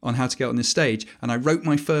video on how to get on this stage, and I wrote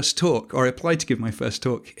my first talk, or I applied to give my first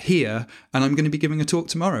talk here, and I'm going to be giving a talk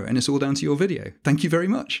tomorrow, and it's all down to your video. Thank you very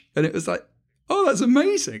much." And it was like, oh, that's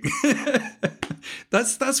amazing.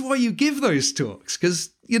 That's why you give those talks,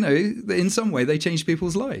 because, you know, in some way they change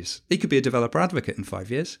people's lives. He could be a developer advocate in 5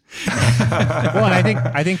 years. Well, and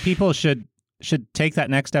I think people should take that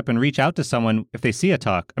next step and reach out to someone if they see a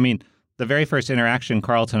talk. I mean, the very first interaction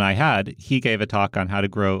Carlton and I had, he gave a talk on how to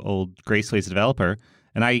grow old gracefully as a developer,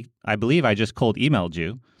 and I believe I just cold emailed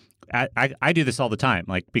you. I do this all the time,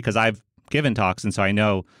 like, because I've given talks, and so I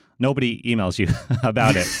know nobody emails you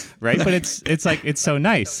about it, right? But it's like, it's so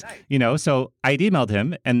nice, you know? So I'd emailed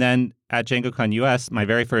him, and then at DjangoCon US, my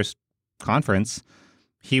very first conference,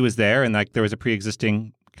 he was there, and like there was a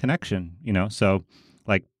pre-existing connection, you know? So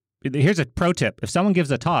like, here's a pro tip. If someone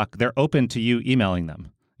gives a talk, they're open to you emailing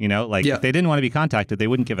them, you know? Like if they didn't want to be contacted, they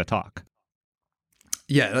wouldn't give a talk.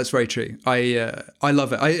 Yeah, that's very true. I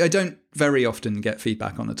love it. I don't very often get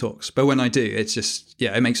feedback on the talks, but when I do, it's just,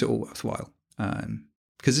 it makes it all worthwhile.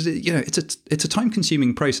 Because it's a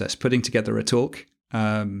time-consuming process putting together a talk.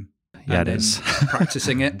 It is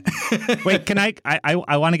practicing it. Wait, can I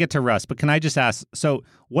want to get to Rust, but can I just ask? So,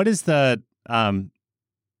 what is the I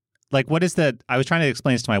was trying to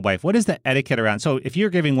explain this to my wife. What is the etiquette around? So, if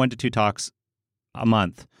you're giving 1 to 2 talks a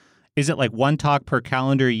month, is it like 1 talk per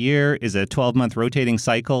calendar year? Is it a 12-month rotating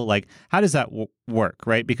cycle? Like, how does that work?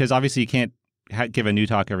 Right? Because obviously you can't give a new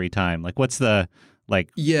talk every time. Like, what's the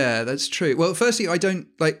Yeah, that's true. Well, firstly, I don't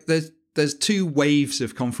like there's 2 waves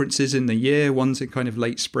of conferences in the year. One's in kind of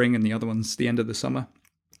late spring and the other one's the end of the summer.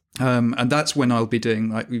 And that's when I'll be doing,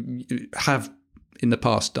 like, have in the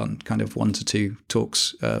past done kind of 1 to 2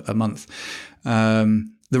 talks a month.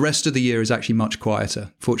 The rest of the year is actually much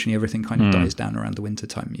quieter. Fortunately, everything kind of dies down around the winter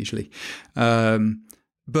time usually. I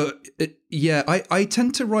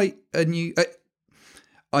tend to write a new.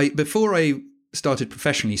 Before I started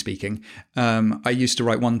professionally speaking, I used to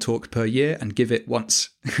write 1 talk per year and give it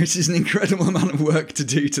once, which is an incredible amount of work to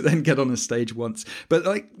do to then get on a stage once. But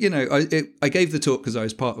I gave the talk because I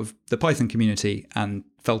was part of the Python community and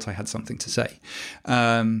felt I had something to say.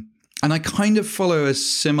 And I kind of follow a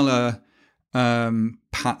similar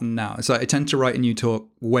pattern now. It's like I tend to write a new talk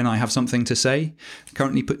when I have something to say. I'm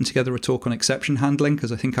currently putting together a talk on exception handling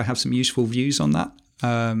because I think I have some useful views on that.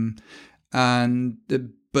 And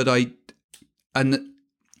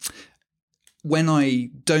when I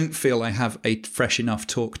don't feel I have a fresh enough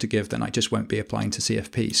talk to give, then I just won't be applying to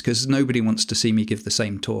CFPs, because nobody wants to see me give the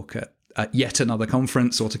same talk at yet another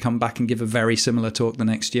conference, or to come back and give a very similar talk the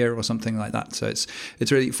next year or something like that. So it's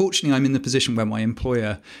really, fortunately, I'm in the position where my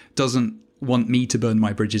employer doesn't want me to burn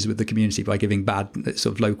my bridges with the community by giving bad,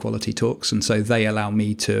 sort of low quality talks. And so they allow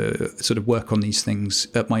me to sort of work on these things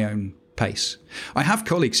at my own pace. I have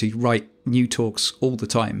colleagues who write new talks all the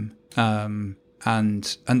time.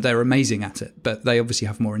 And they're amazing at it, but they obviously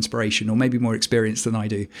have more inspiration or maybe more experience than I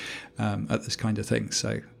do at this kind of thing.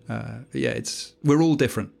 So we're all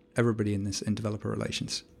different, everybody in developer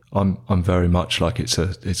relations. I'm very much like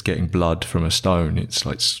it's getting blood from a stone. It's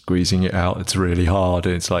like squeezing it out. It's really hard.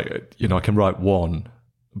 And it's like, I can write 1,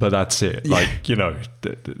 but that's it. Yeah. Like,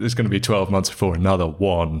 there's going to be 12 months before another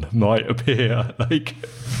 1 might appear. Like,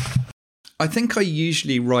 I think I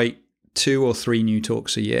usually write 2 or 3 new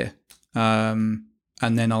talks a year. And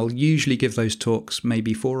then I'll usually give those talks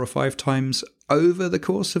maybe 4 or 5 times over the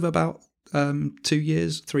course of about 2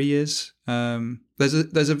 years, 3 years.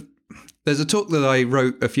 There's a talk that I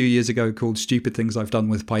wrote a few years ago called "Stupid Things I've Done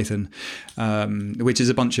with Python," which is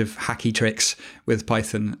a bunch of hacky tricks with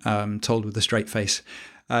Python told with a straight face.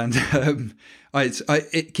 And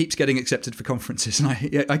it keeps getting accepted for conferences, and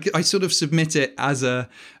I sort of submit it as a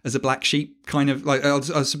black sheep, kind of like I'll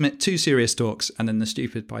submit 2 serious talks and then the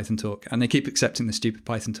stupid Python talk, and they keep accepting the stupid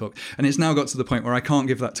Python talk, and it's now got to the point where I can't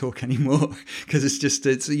give that talk anymore because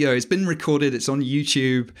it's been recorded, it's on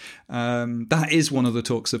YouTube. That is one of the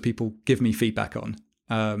talks that people give me feedback on.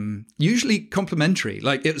 Usually complimentary,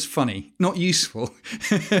 like it was funny, not useful,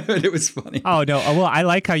 but it was funny. Oh no! Well, I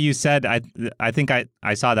like how you said. I think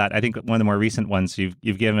I saw that. I think one of the more recent ones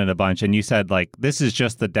you've given it a bunch, and you said like this is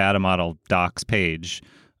just the data model docs page.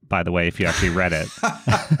 By the way, if you actually read it,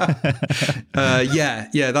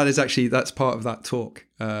 that's part of that talk.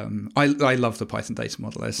 I love the Python data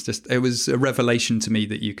model. It was a revelation to me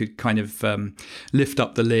that you could kind of lift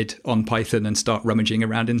up the lid on Python and start rummaging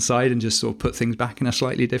around inside and just sort of put things back in a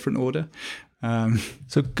slightly different order.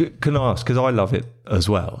 So can I ask, because I love it as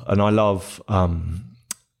well, and I love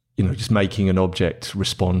just making an object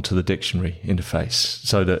respond to the dictionary interface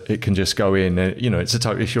so that it can just go in.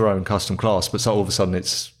 It's your own custom class, but so all of a sudden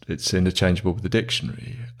it's interchangeable with the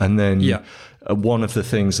dictionary. And then one of the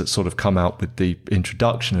things that's sort of come out with the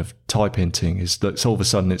introduction of type hinting is that all of a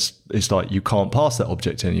sudden it's like you can't pass that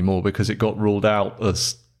object anymore because it got ruled out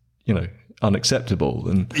as unacceptable.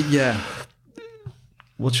 And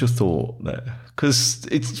what's your thought there? Because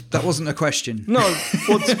that wasn't a question. No,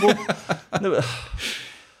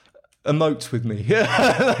 emote with me.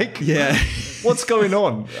 What's going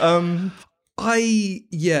on?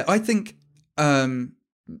 I think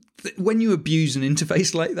when you abuse an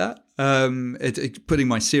interface like that, putting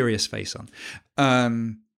my serious face on,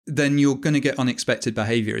 then you're going to get unexpected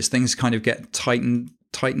behavior as things kind of get tightened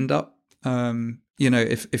up.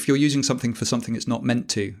 If you're using something for something it's not meant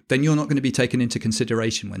to, then you're not going to be taken into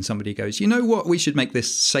consideration when somebody goes, you know what, we should make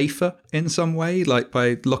this safer in some way, like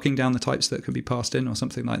by locking down the types that can be passed in or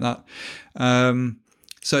something like that.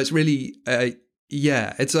 So it's really,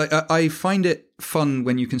 it's like, I find it fun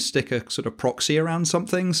when you can stick a sort of proxy around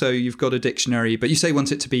something. So you've got a dictionary, but you say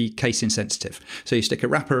want it to be case insensitive. So you stick a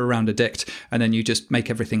wrapper around a dict and then you just make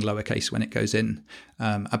everything lowercase when it goes in.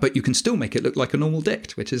 But you can still make it look like a normal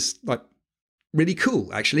dict, which is like really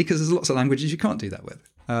cool, actually, because there's lots of languages you can't do that with.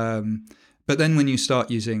 But then when you start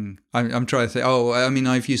using, I'm trying to think,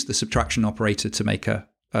 I've used the subtraction operator to make a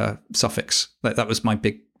suffix. That was my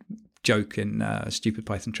big joke in Stupid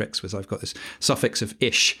Python Tricks, was I've got this suffix of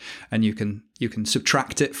ish, and you can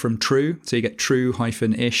subtract it from true, so you get true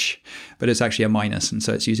hyphen ish, but it's actually a minus, and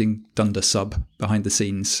so it's using dunder sub behind the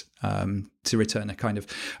scenes to return a kind of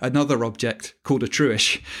another object called a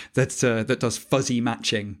truish that does fuzzy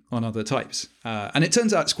matching on other types, and it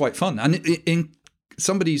turns out it's quite fun. And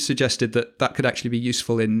somebody suggested that could actually be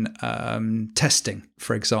useful in testing,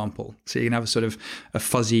 for example. So you can have a sort of a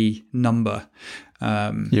fuzzy number.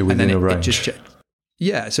 Within a range.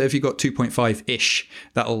 So if you've got 2.5-ish,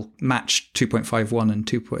 that'll match 2.51 and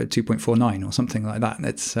 2.49 or something like that. And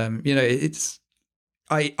it's,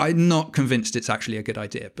 I'm not convinced it's actually a good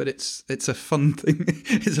idea, but it's a fun thing.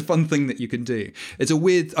 It's a fun thing that you can do. It's a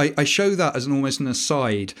weird, I show that as almost an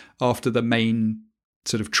aside after the main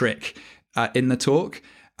sort of trick in the talk.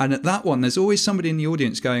 And at that one, there's always somebody in the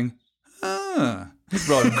audience going, right,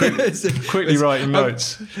 quickly writing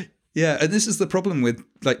notes. Yeah, and this is the problem with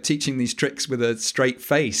like teaching these tricks with a straight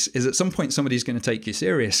face, is at some point somebody's going to take you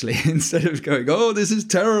seriously instead of going, "Oh, this is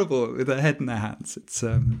terrible," with their head in their hands. It's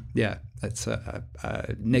it's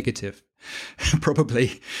a negative,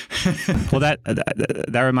 probably. Well,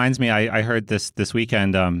 that reminds me. I heard this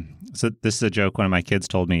weekend. So this is a joke one of my kids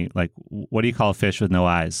told me. Like, what do you call a fish with no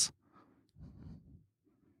eyes?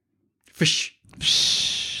 Fish.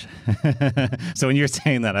 So when you're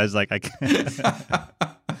saying that, I was like,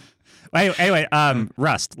 Anyway,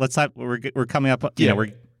 Rust. Let's not. We're coming up.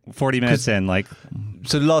 We're 40 minutes in. Like,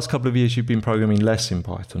 so the last couple of years you've been programming less in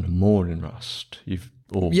Python and more in Rust.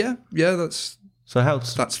 That's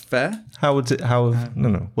fair. How would it?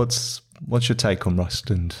 What's your take on Rust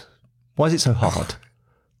and why is it so hard?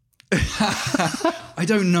 I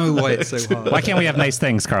don't know why it's so hard. Why can't we have nice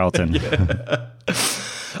things, Carlton?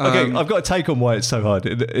 Okay, I've got a take on why it's so hard.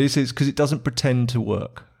 It's because it doesn't pretend to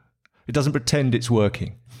work. It doesn't pretend it's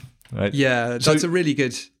working. Right? Yeah, that's a really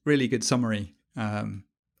good summary.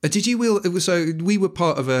 Did you? So we were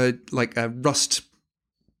part of a Rust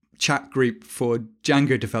chat group for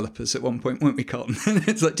Django developers at one point, weren't we, Carlton?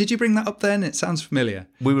 It's like, did you bring that up then? It sounds familiar.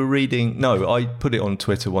 We were reading. No, I put it on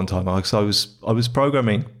Twitter one time. I was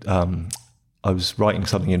programming. I was writing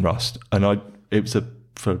something in Rust, and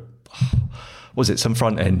some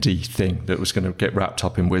front endy thing that was going to get wrapped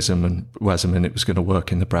up in WASM, and it was going to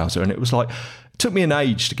work in the browser. And it was like, it took me an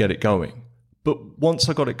age to get it going. But once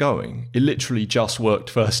I got it going, it literally just worked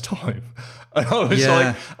first time. And I was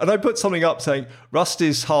and I put something up saying, Rust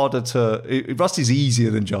is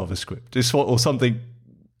easier than JavaScript. Or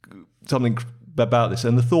something about this.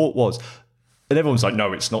 And the thought was, and everyone's like,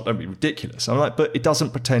 no, it's not, don't be ridiculous. I'm like, but it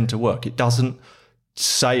doesn't pretend to work. It doesn't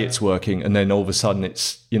say it's working and then all of a sudden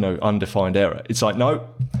it's undefined error. It's like no,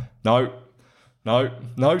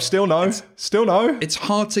 still no. It's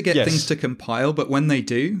hard to get things to compile, but when they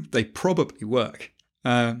do, they probably work.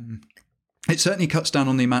 It certainly cuts down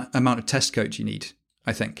on the amount of test code you need,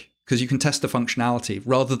 I think, because you can test the functionality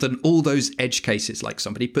rather than all those edge cases like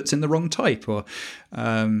somebody puts in the wrong type or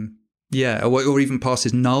or even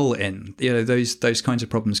passes null in. Those kinds of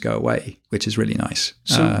problems go away, which is really nice.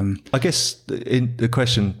 So I guess the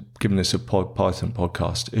question, given this a Python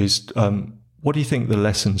podcast, is what do you think the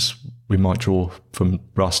lessons we might draw from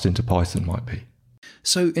Rust into Python might be.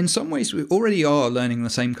 So in some ways, we already are learning the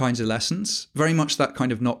same kinds of lessons, very much that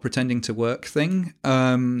kind of not pretending to work thing.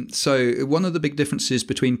 So one of the big differences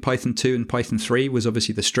between Python 2 and Python 3 was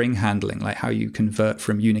obviously the string handling, like how you convert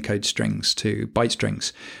from Unicode strings to byte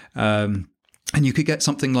strings. And you could get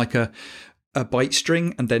something like a byte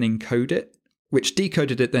string and then encode it, which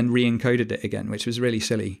decoded it, then re-encoded it again, which was really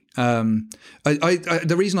silly.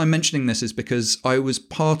 The reason I'm mentioning this is because I was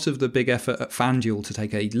part of the big effort at FanDuel to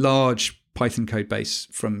take a large Python code base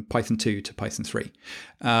from Python 2 to Python 3.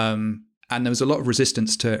 And there was a lot of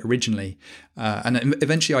resistance to it originally. And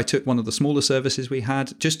eventually I took one of the smaller services we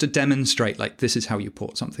had just to demonstrate, like, this is how you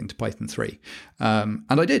port something to Python 3. And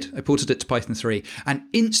I did. I ported it to Python 3 and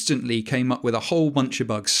instantly came up with a whole bunch of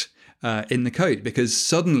bugs in the code, because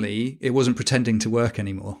suddenly it wasn't pretending to work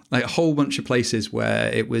anymore. Like a whole bunch of places where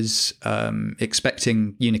it was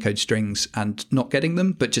expecting Unicode strings and not getting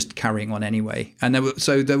them, but just carrying on anyway. And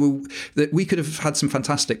we could have had some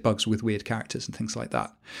fantastic bugs with weird characters and things like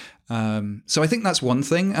that. So I think that's one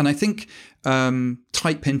thing. And I think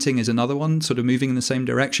type hinting is another one, sort of moving in the same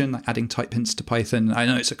direction, like adding type hints to Python. I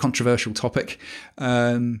know it's a controversial topic.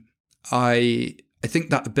 I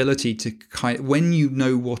think that ability to when you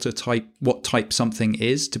know what type something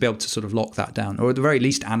is, to be able to sort of lock that down, or at the very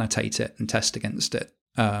least annotate it and test against it,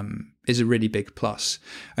 is a really big plus.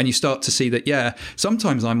 And you start to see that, yeah,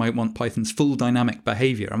 sometimes I might want Python's full dynamic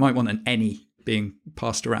behavior. I might want an any being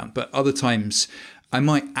passed around, but other times I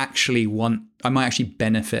might actually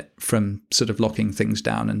benefit from sort of locking things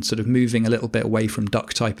down and sort of moving a little bit away from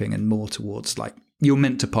duck typing and more towards, like, you're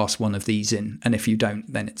meant to pass one of these in, and if you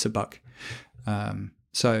don't, then it's a bug.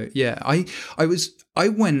 So yeah, I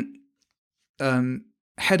went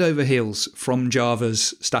head over heels from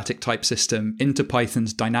Java's static type system into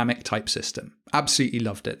Python's dynamic type system. Absolutely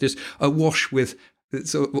loved it. Just awash with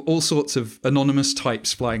all sorts of anonymous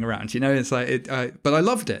types flying around. It's like, but I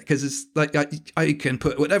loved it because it's like I can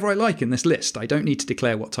put whatever I like in this list. I don't need to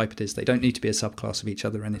declare what type it is. They don't need to be a subclass of each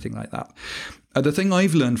other or anything like that. The thing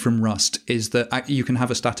I've learned from Rust is that you can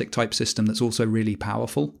have a static type system that's also really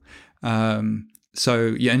powerful.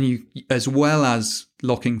 So yeah, and you, as well as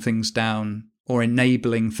locking things down or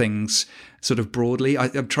enabling things sort of broadly.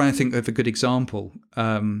 I'm trying to think of a good example.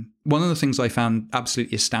 One of the things I found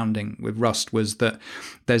absolutely astounding with Rust was that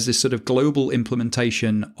there's this sort of global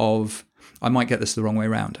implementation of, I might get this the wrong way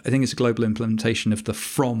around, I think it's a global implementation of the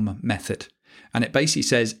from method. And it basically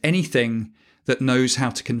says anything that knows how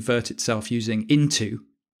to convert itself using into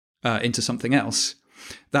something else,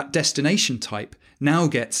 that destination type now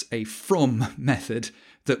gets a from method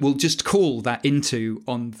that will just call that into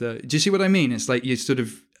on the... Do you see what I mean? It's like you sort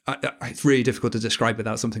of... it's really difficult to describe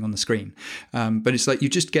without something on the screen. But it's like you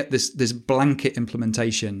just get this blanket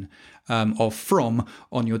implementation of from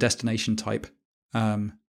on your destination type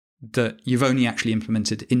that you've only actually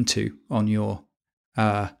implemented into on your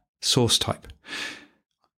source type.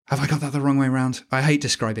 Have I got that the wrong way around? I hate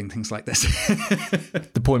describing things like this.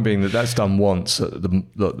 The point being that that's done once at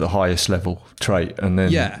the highest level trait, and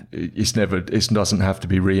then it doesn't have to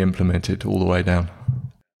be re-implemented all the way down.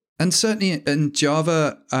 And certainly in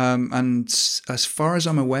Java, and as far as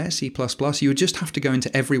I'm aware, C++, you would just have to go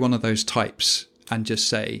into every one of those types and just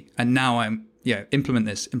say, and now I'm, implement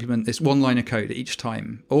this one line of code each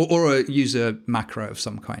time, or use a macro of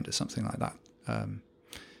some kind or something like that.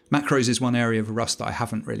 Macros is one area of Rust that I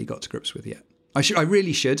haven't really got to grips with yet. I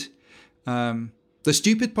really should. The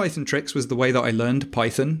stupid Python tricks was the way that I learned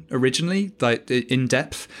Python originally, like in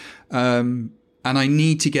depth. And I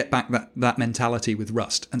need to get back that mentality with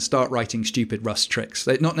Rust and start writing stupid Rust tricks.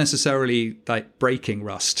 Like, not necessarily like breaking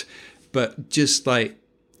Rust, but just like,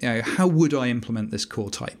 how would I implement this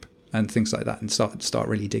core type? And things like that, and start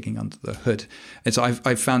really digging under the hood. And so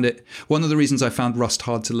I've found it, one of the reasons I found Rust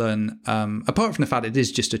hard to learn, apart from the fact it is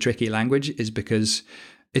just a tricky language, is because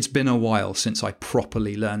it's been a while since I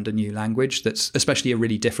properly learned a new language that's especially a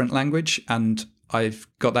really different language. And I've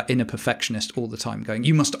got that inner perfectionist all the time going,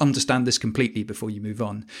 you must understand this completely before you move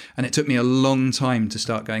on. And it took me a long time to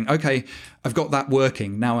start going, okay, I've got that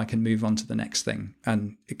working. Now I can move on to the next thing.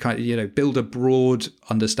 And it kind of, build a broad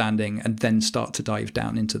understanding and then start to dive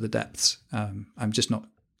down into the depths. I'm just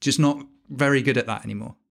not very good at that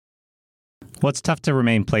anymore. Well, it's tough to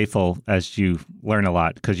remain playful as you learn a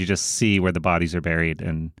lot, because you just see where the bodies are buried,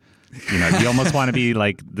 and you almost want to be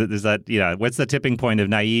like, there's that, what's the tipping point of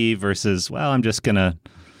naive versus, well, I'm just going to,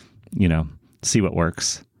 see what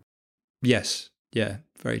works. Yes. Yeah,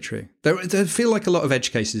 very true. There feel like a lot of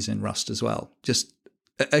edge cases in Rust as well. Just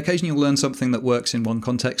occasionally you'll learn something that works in one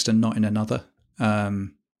context and not in another.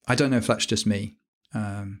 I don't know if that's just me.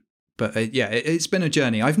 But But it's been a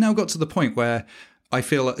journey. I've now got to the point where I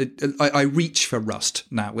feel I reach for Rust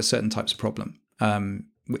now with certain types of problem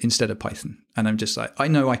instead of Python. And I'm just like, I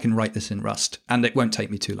know I can write this in Rust and it won't take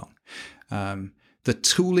me too long. The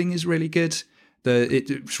tooling is really good.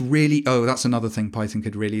 It's really, that's another thing Python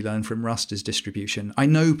could really learn from Rust is distribution. I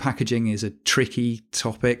know packaging is a tricky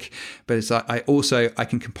topic, but it's like I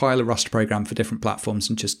can compile a Rust program for different platforms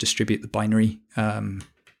and just distribute the binary.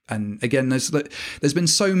 And again, there's been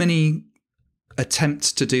so many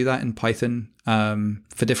attempts to do that in Python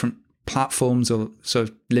for different platforms or sort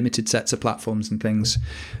of limited sets of platforms and things.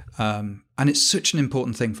 And it's such an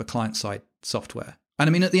important thing for client-side software. And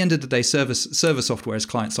I mean, at the end of the day, server software is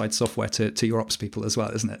client-side software to your ops people as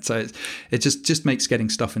well, isn't it? So it just makes getting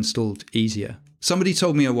stuff installed easier. Somebody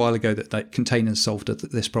told me a while ago that containers solved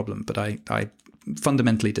this problem, but I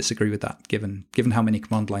fundamentally disagree with that, given how many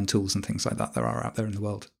command line tools and things like that there are out there in the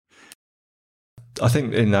world. I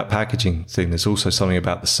think in that packaging thing, there's also something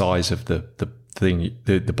about the size of the thing,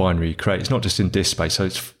 the binary you create. It's not just in disk space, so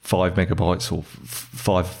it's 5 megabytes or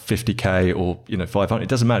 550K or 500. It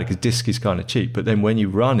doesn't matter because disk is kind of cheap. But then when you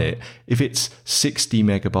run it, if it's 60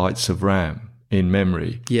 megabytes of RAM in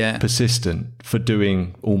memory, persistent for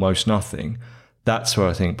doing almost nothing, that's where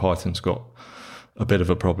I think Python's got a bit of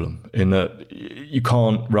a problem in that you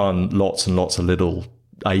can't run lots and lots of little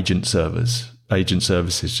agent services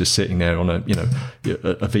just sitting there on a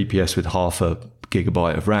VPS with half a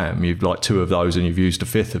gigabyte of RAM. You've like 2 of those and you've used a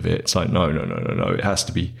fifth of it. It's like no. It has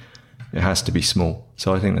to be small.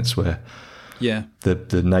 So I think that's where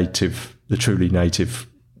the truly native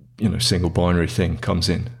single binary thing comes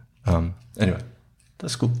in. Anyway,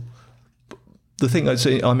 that's cool. The thing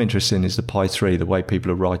I'm interested in is the Pi 3, the way people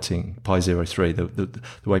are writing Pi 03, the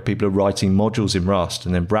way people are writing modules in Rust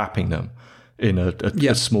and then wrapping them in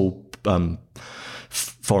a small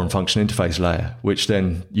foreign function interface layer, which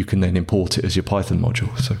then you can then import it as your Python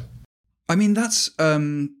module. So, I mean, that's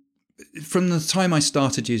from the time I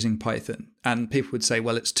started using Python, and people would say,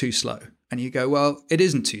 well, it's too slow. And you go, well, it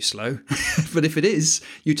isn't too slow. But if it is,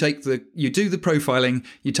 you do the profiling,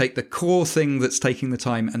 you take the core thing that's taking the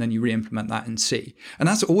time, and then you re-implement that in C. And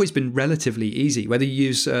that's always been relatively easy, whether you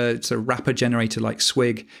use a wrapper generator like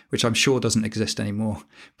Swig, which I'm sure doesn't exist anymore.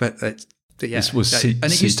 But this was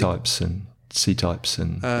C-types and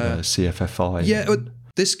CFFI. Yeah,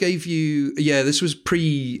 this gave you. Yeah, this was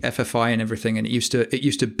pre-FFI and everything, and it used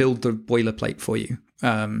to build the boilerplate for you.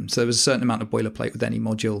 So there was a certain amount of boilerplate with any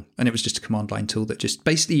module, and it was just a command line tool that just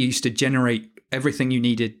basically used to generate everything you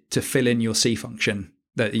needed to fill in your C function.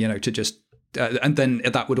 That to just. And then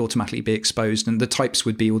that would automatically be exposed, and the types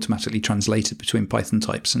would be automatically translated between Python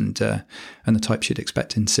types and the types you'd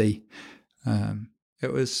expect in C.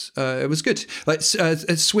 It was good. Like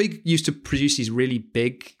Swig used to produce these really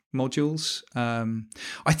big modules.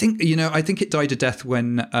 I think it died a death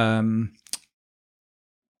when. Am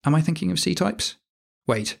I thinking of C types?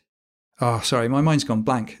 Wait. Oh, sorry, my mind's gone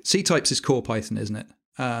blank. C types is core Python, isn't it?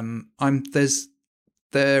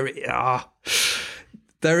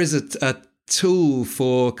 There is a tool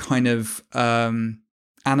for kind of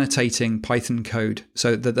annotating Python code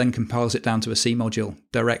so that then compiles it down to a C module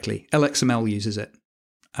directly. LXML uses it.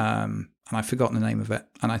 And I've forgotten the name of it.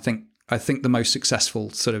 And I think the most successful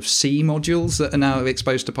sort of C modules that are now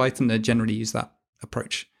exposed to Python, they generally use that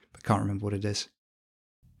approach. But I can't remember what it is.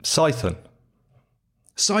 Cython.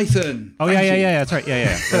 Oh, yeah, that's right.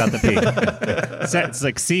 Yeah, without the P. It's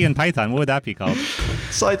like C in Python. What would that be called?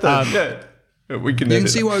 Cython, yeah. You can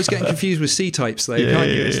see why I was getting confused with C types, though, can't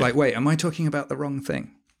you? It's like, wait, am I talking about the wrong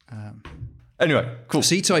thing? Anyway, cool.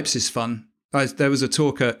 C types is fun. There was a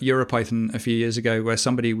talk at EuroPython a few years ago where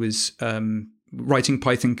somebody was writing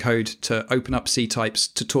Python code to open up C types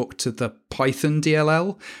to talk to the Python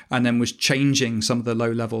DLL, and then was changing some of the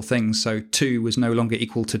low-level things. So 2 was no longer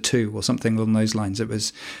equal to 2 or something along those lines. It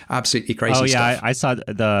was absolutely crazy stuff. Oh, yeah, I saw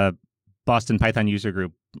the Boston Python user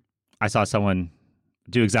group. I saw someone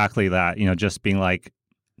do exactly that, just being like,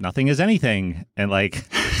 nothing is anything. And like...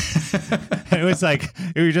 it was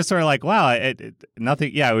just sort of like, wow,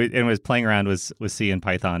 nothing. Yeah, it was playing around with C and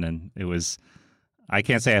Python, and it was. I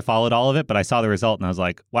can't say I followed all of it, but I saw the result, and I was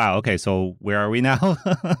like, wow, okay, so where are we now?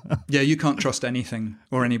 Yeah, you can't trust anything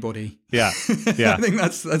or anybody. Yeah. I think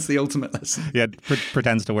that's the ultimate lesson. Yeah,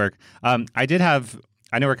 pretends to work. I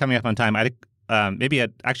know we're coming up on time. Maybe a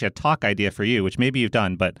talk idea for you, which maybe you've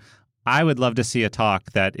done, but I would love to see a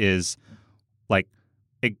talk that is like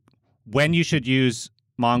when you should use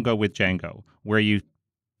Mongo with Django, where you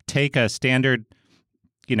take a standard,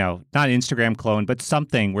 not Instagram clone, but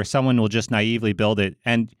something where someone will just naively build it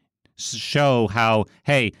and show how,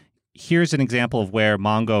 hey, here's an example of where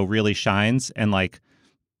Mongo really shines, and like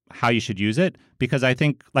how you should use it, because I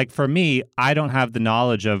think, like, for me, I don't have the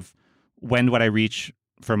knowledge of when would I reach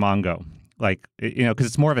for Mongo, like, because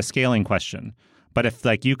it's more of a scaling question. But if,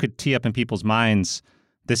 like, you could tee up in people's minds,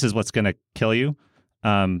 this is what's going to kill you,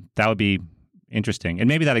 that would be interesting. And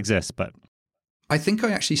maybe that exists, but I think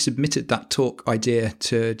I actually submitted that talk idea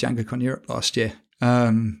to DjangoCon Europe last year,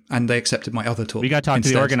 and they accepted my other talk. We got to talk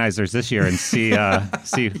instead. to the organizers this year and see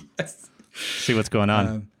Yes. see what's going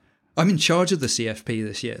on. I'm in charge of the CFP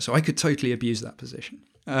this year, so I could totally abuse that position.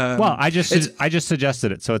 Well, I just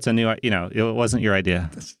suggested it, so it's a new, it wasn't your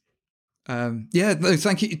idea. Yeah, no,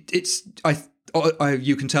 thank you.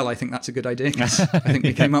 You can tell I think that's a good idea. 'Cause I think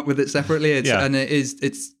we came up with it separately. It's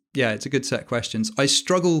a good set of questions. I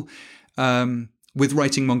struggle with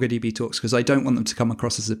writing MongoDB talks because I don't want them to come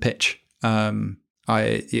across as a pitch. I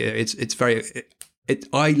love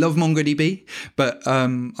MongoDB, but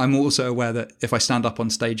I'm also aware that if I stand up on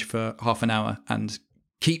stage for half an hour and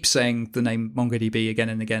keep saying the name MongoDB again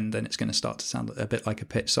and again, then it's going to start to sound a bit like a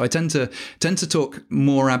pitch. So I tend to talk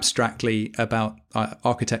more abstractly about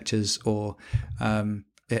architectures or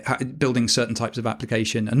building certain types of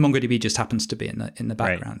application, and MongoDB just happens to be in the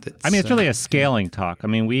background. Right. It's really a scaling talk. I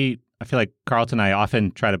feel like Carlton and I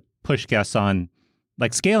often try to push guests on,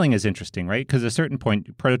 like, scaling is interesting, right? Because at a certain point,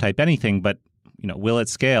 you prototype anything, but will it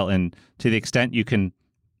scale? And to the extent you can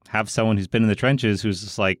have someone who's been in the trenches who's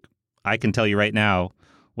just like, I can tell you right now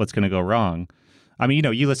what's going to go wrong.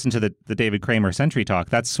 You listen to the David Kramer Sentry talk.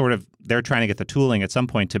 That's sort of, they're trying to get the tooling at some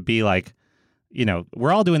point to be like,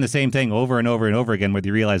 we're all doing the same thing over and over and over again, whether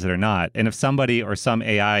you realize it or not. And if somebody or some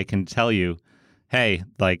AI can tell you, hey,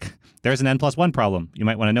 like, there's an N+1 problem, you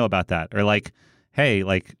might want to know about that. Or like, hey,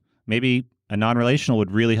 like, maybe a non-relational would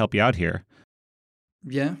really help you out here.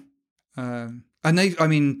 Yeah.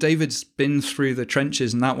 And David's been through the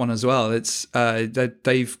trenches in that one as well. It's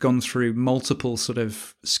they've gone through multiple sort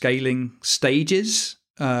of scaling stages,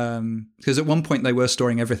 because at one point they were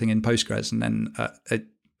storing everything in Postgres, and then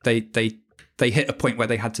they hit a point where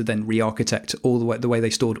they had to then re-architect all the way they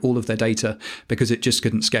stored all of their data because it just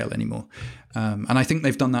couldn't scale anymore. And I think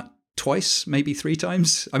they've done that twice, maybe 3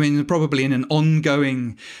 times. Probably in an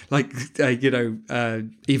ongoing,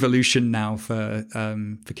 evolution now for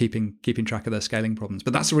keeping track of their scaling problems.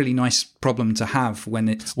 But that's a really nice problem to have when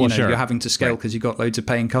it's you're having to scale because you've got loads of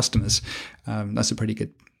paying customers. That's a pretty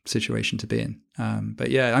good situation to be in.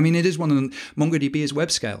 But yeah, it is one of them. MongoDB is web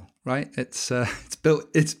scale, right? It's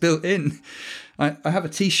built in. I have a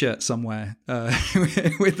T-shirt somewhere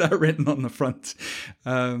with that written on the front.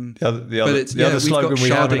 The other slogan we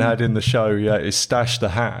haven't had in the show yet is "Stash the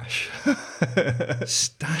hash."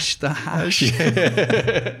 Stash the hash.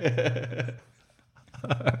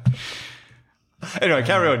 Anyway,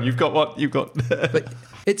 carry on. You've got what you've got. But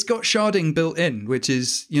it's got sharding built in, which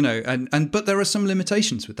is, but there are some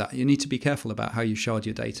limitations with that. You need to be careful about how you shard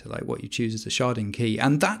your data, like what you choose as a sharding key.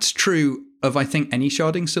 And that's true of, I think, any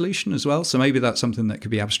sharding solution as well. So maybe that's something that could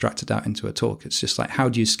be abstracted out into a talk. It's just like, how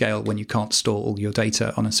do you scale when you can't store all your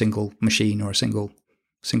data on a single machine or a single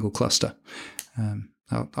cluster?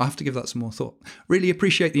 I'll have to give that some more thought. Really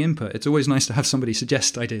appreciate the input. It's always nice to have somebody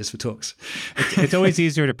suggest ideas for talks. It's always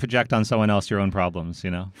easier to project on someone else your own problems,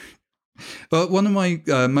 Well, one of my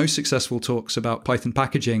most successful talks about Python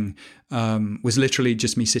packaging was literally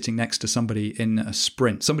just me sitting next to somebody in a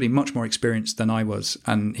sprint, somebody much more experienced than I was.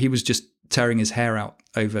 And he was just tearing his hair out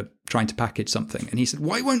over trying to package something. And he said,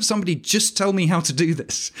 why won't somebody just tell me how to do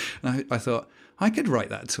this? And I thought, I could write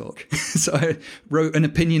that talk. So I wrote an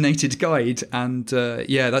opinionated guide, and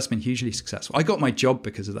that's been hugely successful. I got my job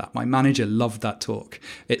because of that. My manager loved that talk.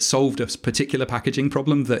 It solved a particular packaging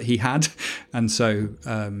problem that he had. And so,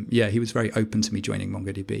 he was very open to me joining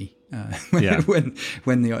MongoDB. Well,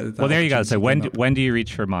 there you go. So when do you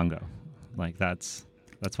reach for Mongo? Like, that's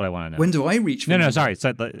what I want to know. When do I reach for Mongo? No, sorry.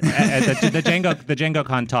 So the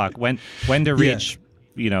DjangoCon talk, when to reach,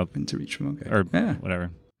 when to reach for Mongo. Or whatever.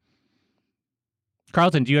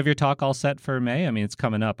 Carlton, do you have your talk all set for May? It's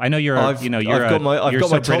coming up. I know you're so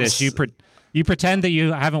British. You pretend that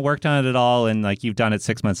you haven't worked on it at all, and like you've done it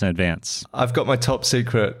 6 months in advance. I've got my top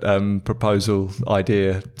secret proposal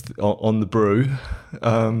idea on the brew.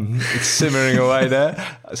 It's simmering away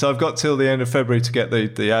there. So I've got till the end of February to get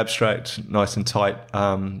the abstract nice and tight.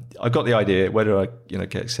 I've got the idea. Whether I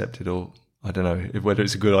get accepted or I don't know whether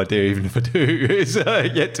it's a good idea, even if I do, is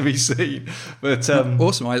yet to be seen. But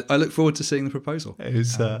awesome! I look forward to seeing the proposal. I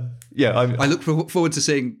look forward to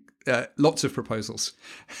seeing lots of proposals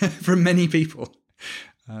from many people.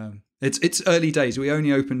 It's early days. We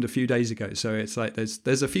only opened a few days ago, so it's like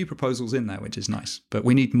there's a few proposals in there, which is nice. But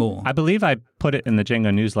we need more. I believe I put it in the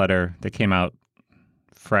Django newsletter that came out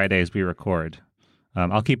Friday as we record.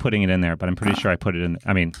 I'll keep putting it in there, but I'm pretty sure I put it in.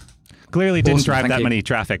 I mean, clearly didn't drive that many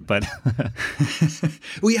traffic, but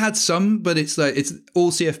we had some, but it's like it's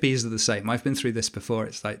all CFPs are the same. I've been through this before.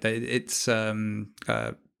 It's like they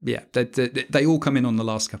all come in on the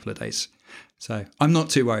last couple of days, so I'm not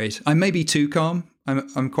too worried. I may be too calm.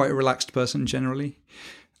 I'm quite a relaxed person generally.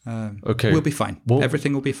 Okay, we'll be fine.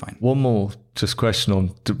 Everything will be fine. One more just question on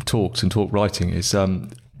talks and talk writing is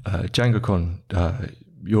DjangoCon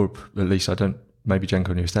Europe, at least maybe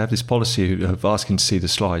DjangoCon US, they have this policy of asking to see the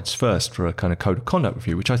slides first for a kind of code of conduct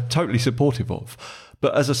review, which I'm totally supportive of.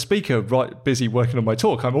 But as a speaker, busy working on my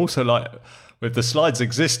talk, I'm also like, if the slides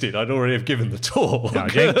existed, I'd already have given the talk. No,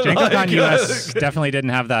 DjangoCon US definitely didn't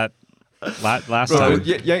have that last time.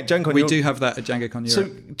 We do have that at DjangoCon Europe. So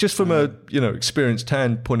just from a experienced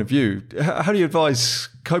hand point of view, how do you advise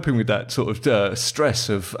coping with that sort of stress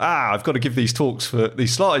of, I've got to give these talks for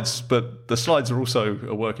these slides, but the slides are also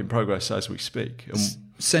a work in progress as we speak?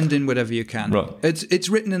 Send in whatever you can. Right. It's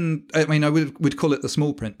written in, I mean, I would call it the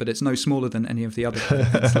small print, but it's no smaller than any of the other print.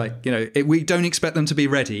 It's like, we don't expect them to be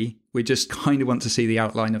ready. We just kind of want to see the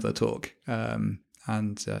outline of the talk.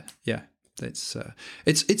 It's a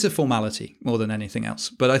formality more than anything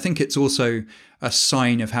else. But I think it's also a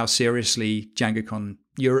sign of how seriously DjangoCon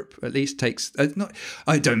Europe at least takes.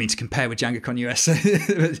 I don't mean to compare with DjangoCon US.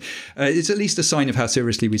 It's at least a sign of how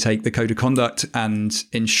seriously we take the code of conduct and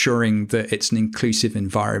ensuring that it's an inclusive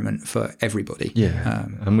environment for everybody. Yeah,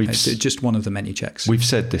 and it's just one of the many checks. We've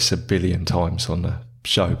said this a billion times on the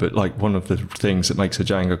show, but like one of the things that makes a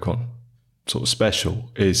DjangoCon sort of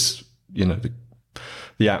special is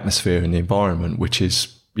the atmosphere and the environment, which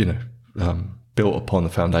is, built upon the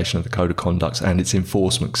foundation of the code of conduct and its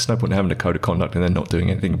enforcement. Because no point in having a code of conduct and then not doing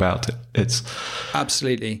anything about it. It's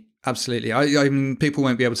absolutely. I mean, people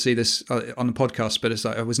won't be able to see this on the podcast, but it's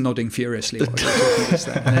like I was nodding furiously while I was talking this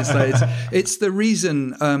thing. And it's like it's the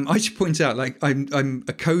reason. I should point out, like I'm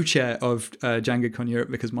a co-chair of DjangoCon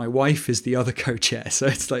Europe because my wife is the other co-chair. So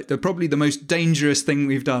it's like probably the most dangerous thing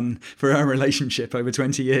we've done for our relationship over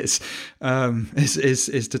 20 years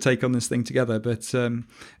is to take on this thing together. But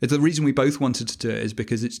the reason we both wanted to do it is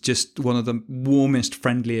because it's just one of the warmest,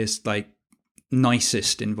 friendliest,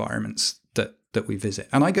 nicest environments that we visit.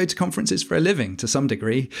 And I go to conferences for a living to some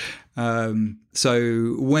degree.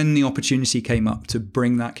 So when the opportunity came up to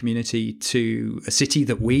bring that community to a city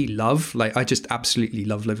that we love, I just absolutely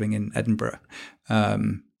love living in Edinburgh.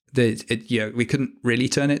 We couldn't really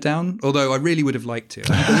turn it down, although I really would have liked to.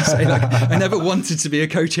 I never wanted to be a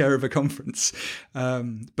co-chair of a conference.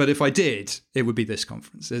 But if I did, it would be this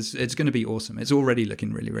conference. It's going to be awesome. It's already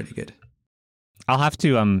looking really, really good. I'll have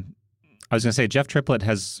to... I was going to say, Jeff Triplett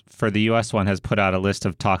for the US one, has put out a list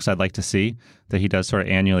of talks I'd like to see that he does sort of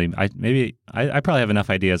annually. I probably have enough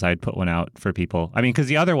ideas. I'd put one out for people. I mean, because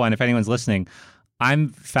the other one, if anyone's listening, I'm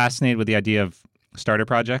fascinated with the idea of starter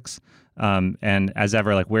projects. And as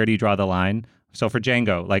ever, where do you draw the line? So for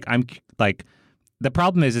Django, the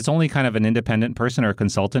problem is it's only kind of an independent person or a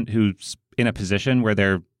consultant who's in a position where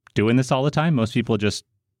they're doing this all the time. Most people just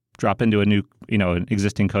drop into a new, an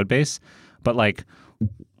existing code base. But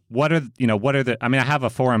what are the, I mean, I have a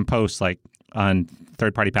forum post on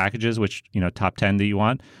third-party packages, which, top 10 that you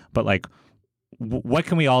want, but what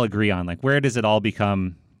can we all agree on? Where does it all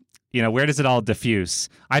become, where does it all diffuse?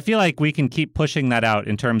 I feel like we can keep pushing that out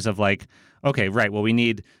in terms of okay, right, well, we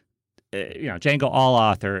need, Django all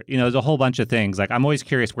author, there's a whole bunch of things. I'm always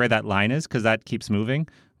curious where that line is because that keeps moving.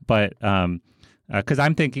 But, because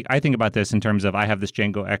I think about this in terms of I have this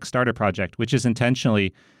Django X starter project, which is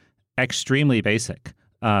intentionally extremely basic.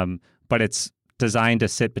 But it's designed to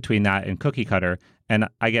sit between that and cookie cutter. And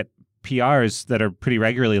I get PRs that are pretty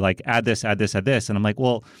regularly add this. And I'm like,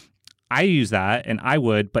 well, I use that and I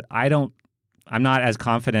would, but I'm not as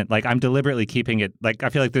confident. I'm deliberately keeping it, I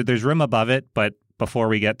feel like there's room above it, but before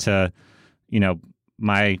we get to,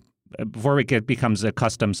 it becomes a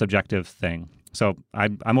custom subjective thing. So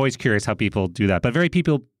I'm always curious how people do that. But very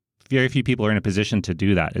few people are in a position to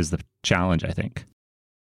do that is the challenge, I think.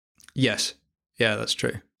 Yes. Yeah, that's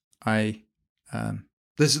true. That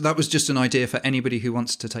was just an idea for anybody who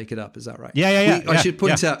wants to take it up. Is that right? Yeah. I should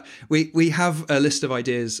point out, we have a list of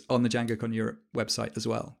ideas on the DjangoCon Europe website as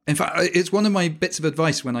well. In fact, it's one of my bits of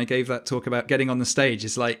advice when I gave that talk about getting on the stage.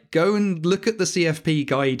 It's go and look at the CFP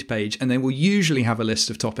guide page, and they will usually have a list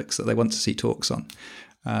of topics that they want to see talks on.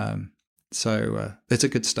 So it's a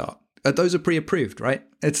good start. Those are pre-approved, right?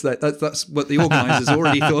 It's that's what the organisers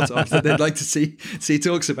already thought of that they'd like to see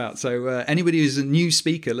talks about. So anybody who's a new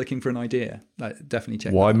speaker looking for an idea, definitely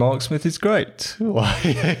check. Why Mark Smith is great. Why?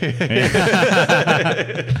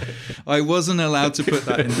 I wasn't allowed to put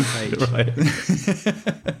that in the page. Right.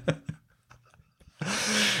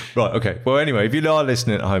 Right. Okay. Well, anyway, if you are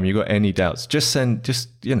listening at home, you've got any doubts, just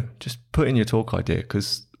put in your talk idea,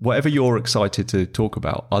 because whatever you're excited to talk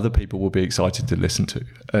about, other people will be excited to listen to,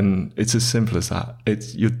 and it's as simple as that.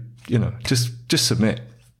 It's just submit.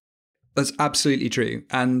 That's absolutely true.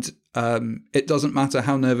 And it doesn't matter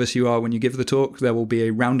how nervous you are when you give the talk, there will be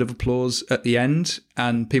a round of applause at the end,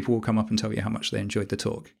 and people will come up and tell you how much they enjoyed the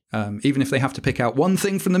talk. Even if they have to pick out one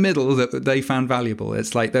thing from the middle that they found valuable,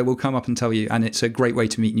 it's like they will come up and tell you, and it's a great way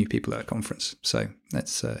to meet new people at a conference. So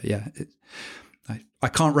that's, I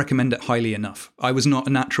can't recommend it highly enough. I was not a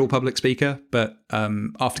natural public speaker, but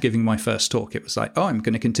after giving my first talk, it was like, oh, I'm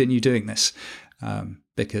going to continue doing this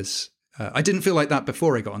because I didn't feel like that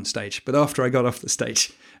before I got on stage. But after I got off the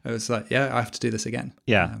stage, I was like, yeah, I have to do this again.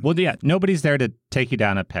 Yeah. Nobody's there to take you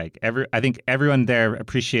down a peg. I think everyone there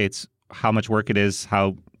appreciates how much work it is,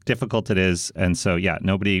 how difficult it is. And so, yeah,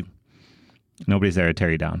 nobody's there to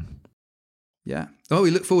tear you down. Yeah. Oh, we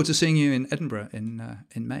look forward to seeing you in Edinburgh in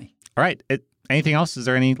May. All right. Anything else? Is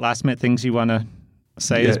there any last minute things you want to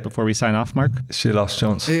say before we sign off, Mark? It's your last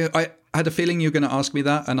chance. I had a feeling you were going to ask me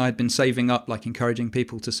that, and I'd been saving up, like encouraging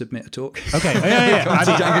people to submit a talk. Okay. Yeah.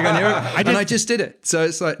 Django Gun Hero, and I just did it. So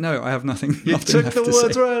it's like, no, I have nothing. You took the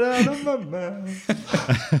words right out of my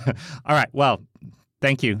mouth. All right. Well,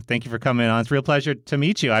 thank you. Thank you for coming on. It's a real pleasure to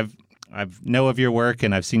meet you. I've know of your work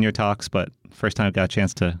and I've seen your talks, but first time I've got a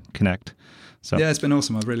chance to connect. So yeah, it's been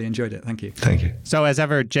awesome. I've really enjoyed it. Thank you. Thank you. So as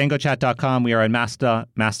ever, DjangoChat.com. We are on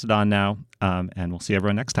Mastodon now, and we'll see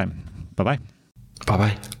everyone next time. Bye-bye.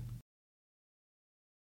 Bye-bye.